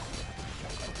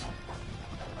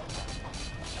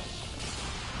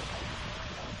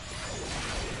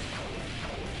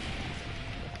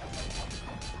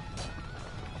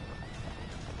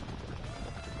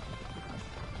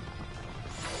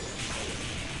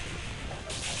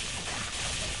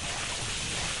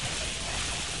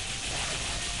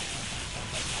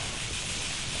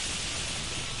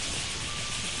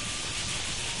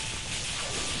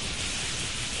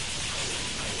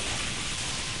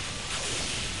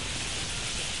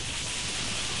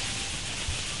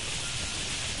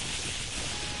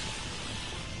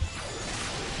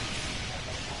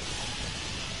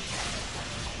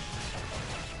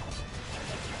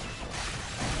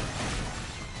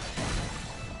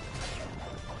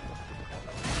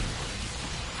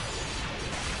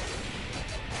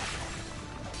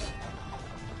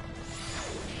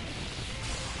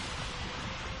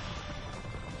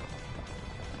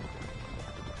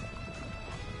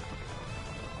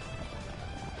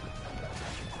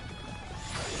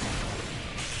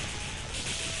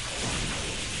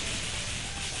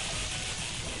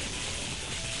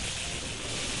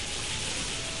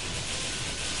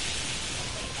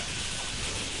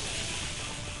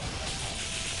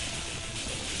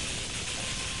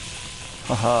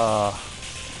 Haha.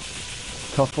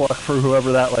 Tough luck for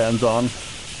whoever that lands on.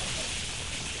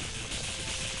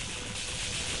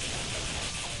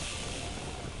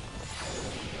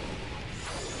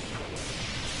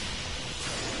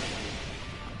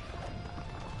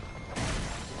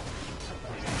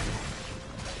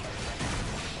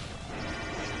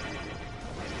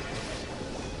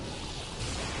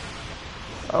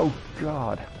 Oh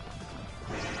God.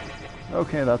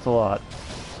 Okay, that's a lot.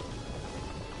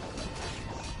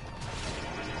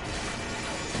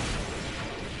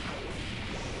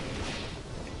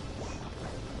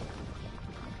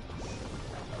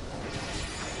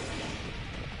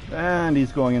 And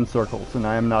he's going in circles, and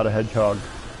I am not a hedgehog.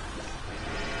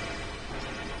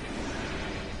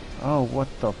 Oh, what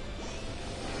the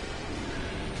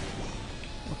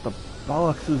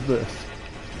bollocks is this?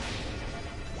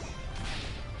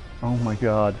 Oh my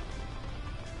God.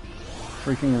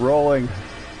 Freaking rolling.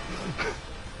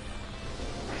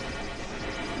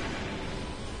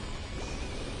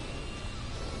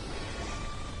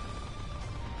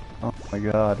 Oh my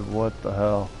God, what the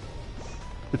hell?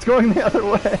 It's going the other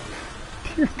way!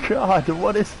 Dear God,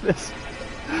 what is this?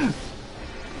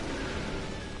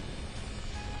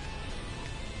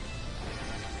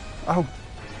 Oh,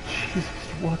 Jesus,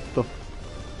 what the...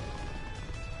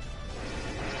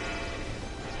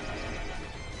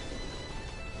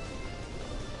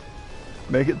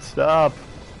 Make it stop!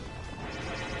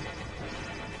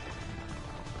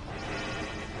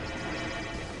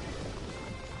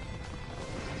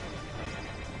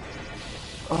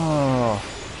 Oh...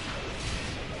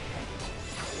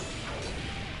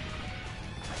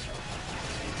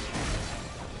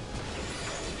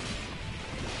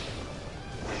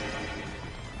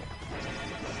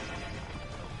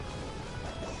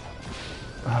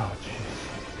 Oh, jeez.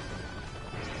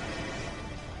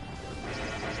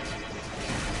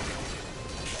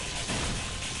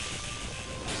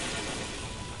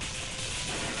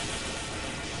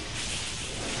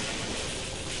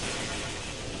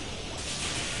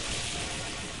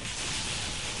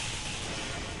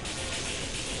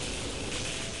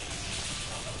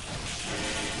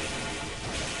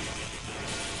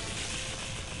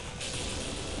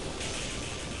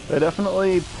 They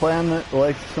definitely planned it,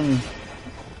 like,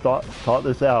 thought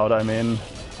this out. I mean,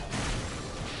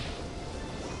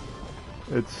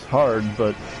 it's hard,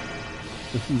 but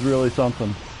this is really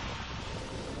something.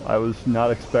 I was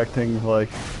not expecting, like,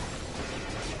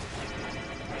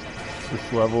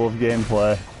 this level of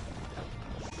gameplay.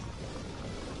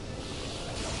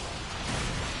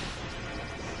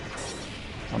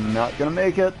 I'm not gonna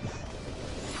make it.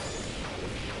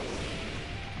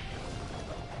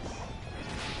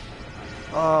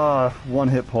 Ah, 1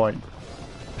 hit point.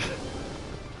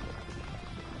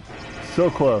 So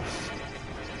close.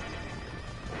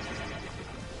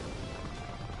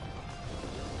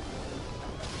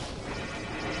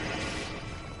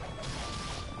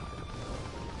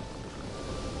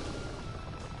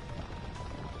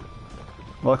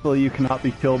 Luckily, you cannot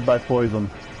be killed by poison.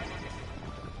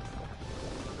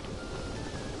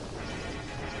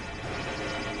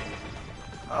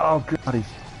 Oh God, he's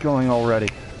going already.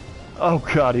 Oh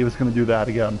God, he was gonna do that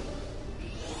again.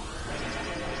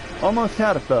 Almost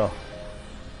had it though.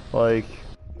 Like,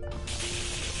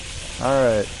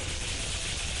 alright.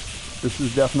 This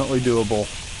is definitely doable.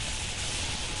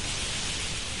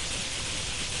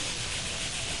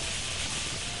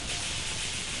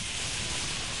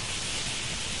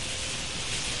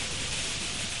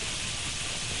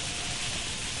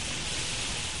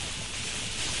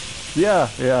 Yeah,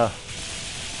 yeah.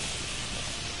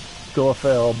 Still a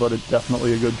fail, but it's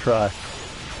definitely a good try.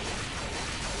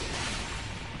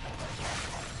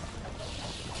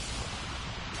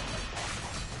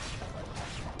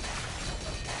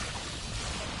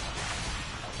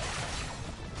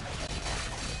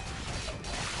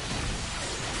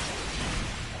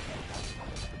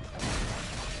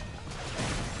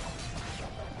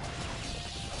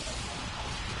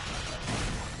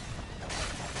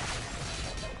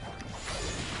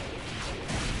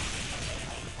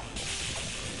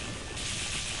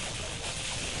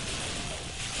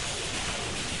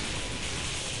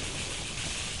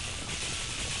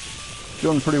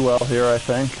 Doing pretty well here, I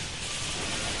think.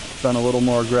 Been a little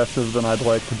more aggressive than I'd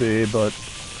like to be, but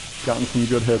gotten some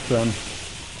good hits in.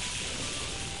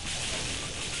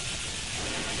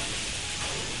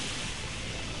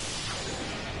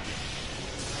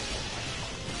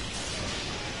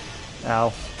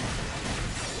 Ow.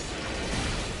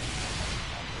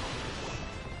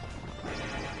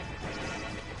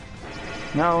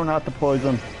 No, not the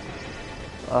poison.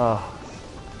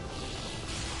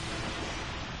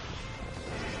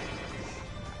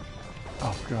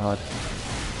 Oh God.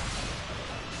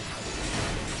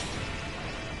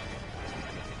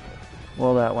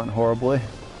 Well, that went horribly.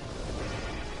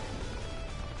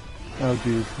 Oh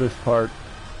geez, this part.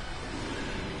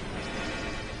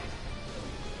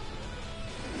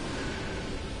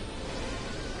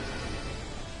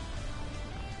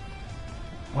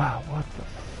 Wow, what the...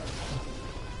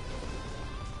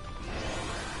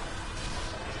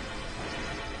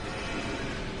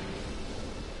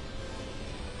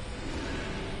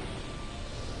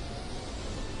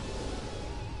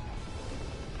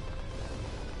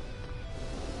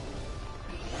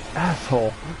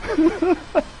 Asshole.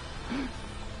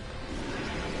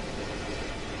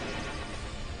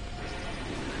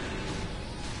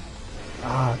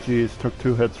 Ah, geez, took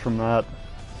 2 hits from that.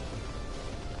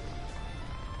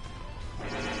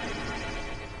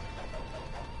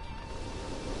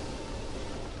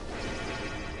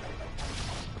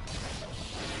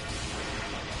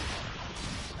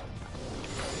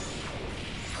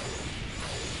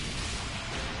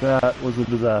 That was a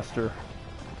disaster.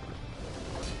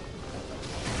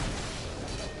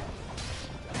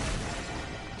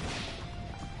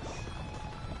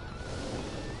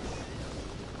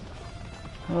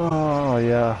 Oh,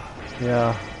 yeah,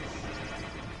 yeah.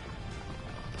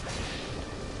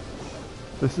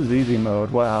 This is easy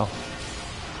mode, wow.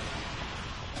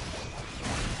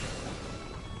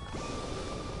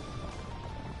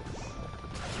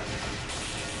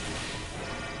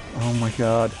 Oh my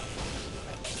God.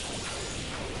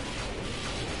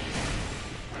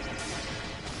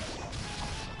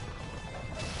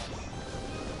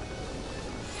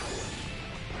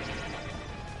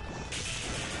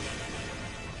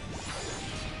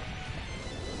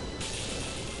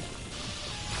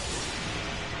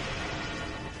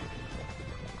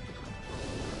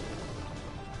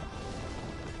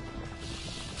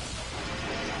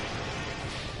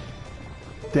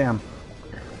 Damn.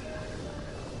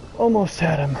 Almost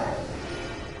had him.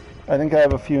 I think I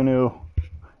have a few new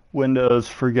windows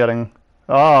for getting...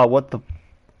 Ah, what the...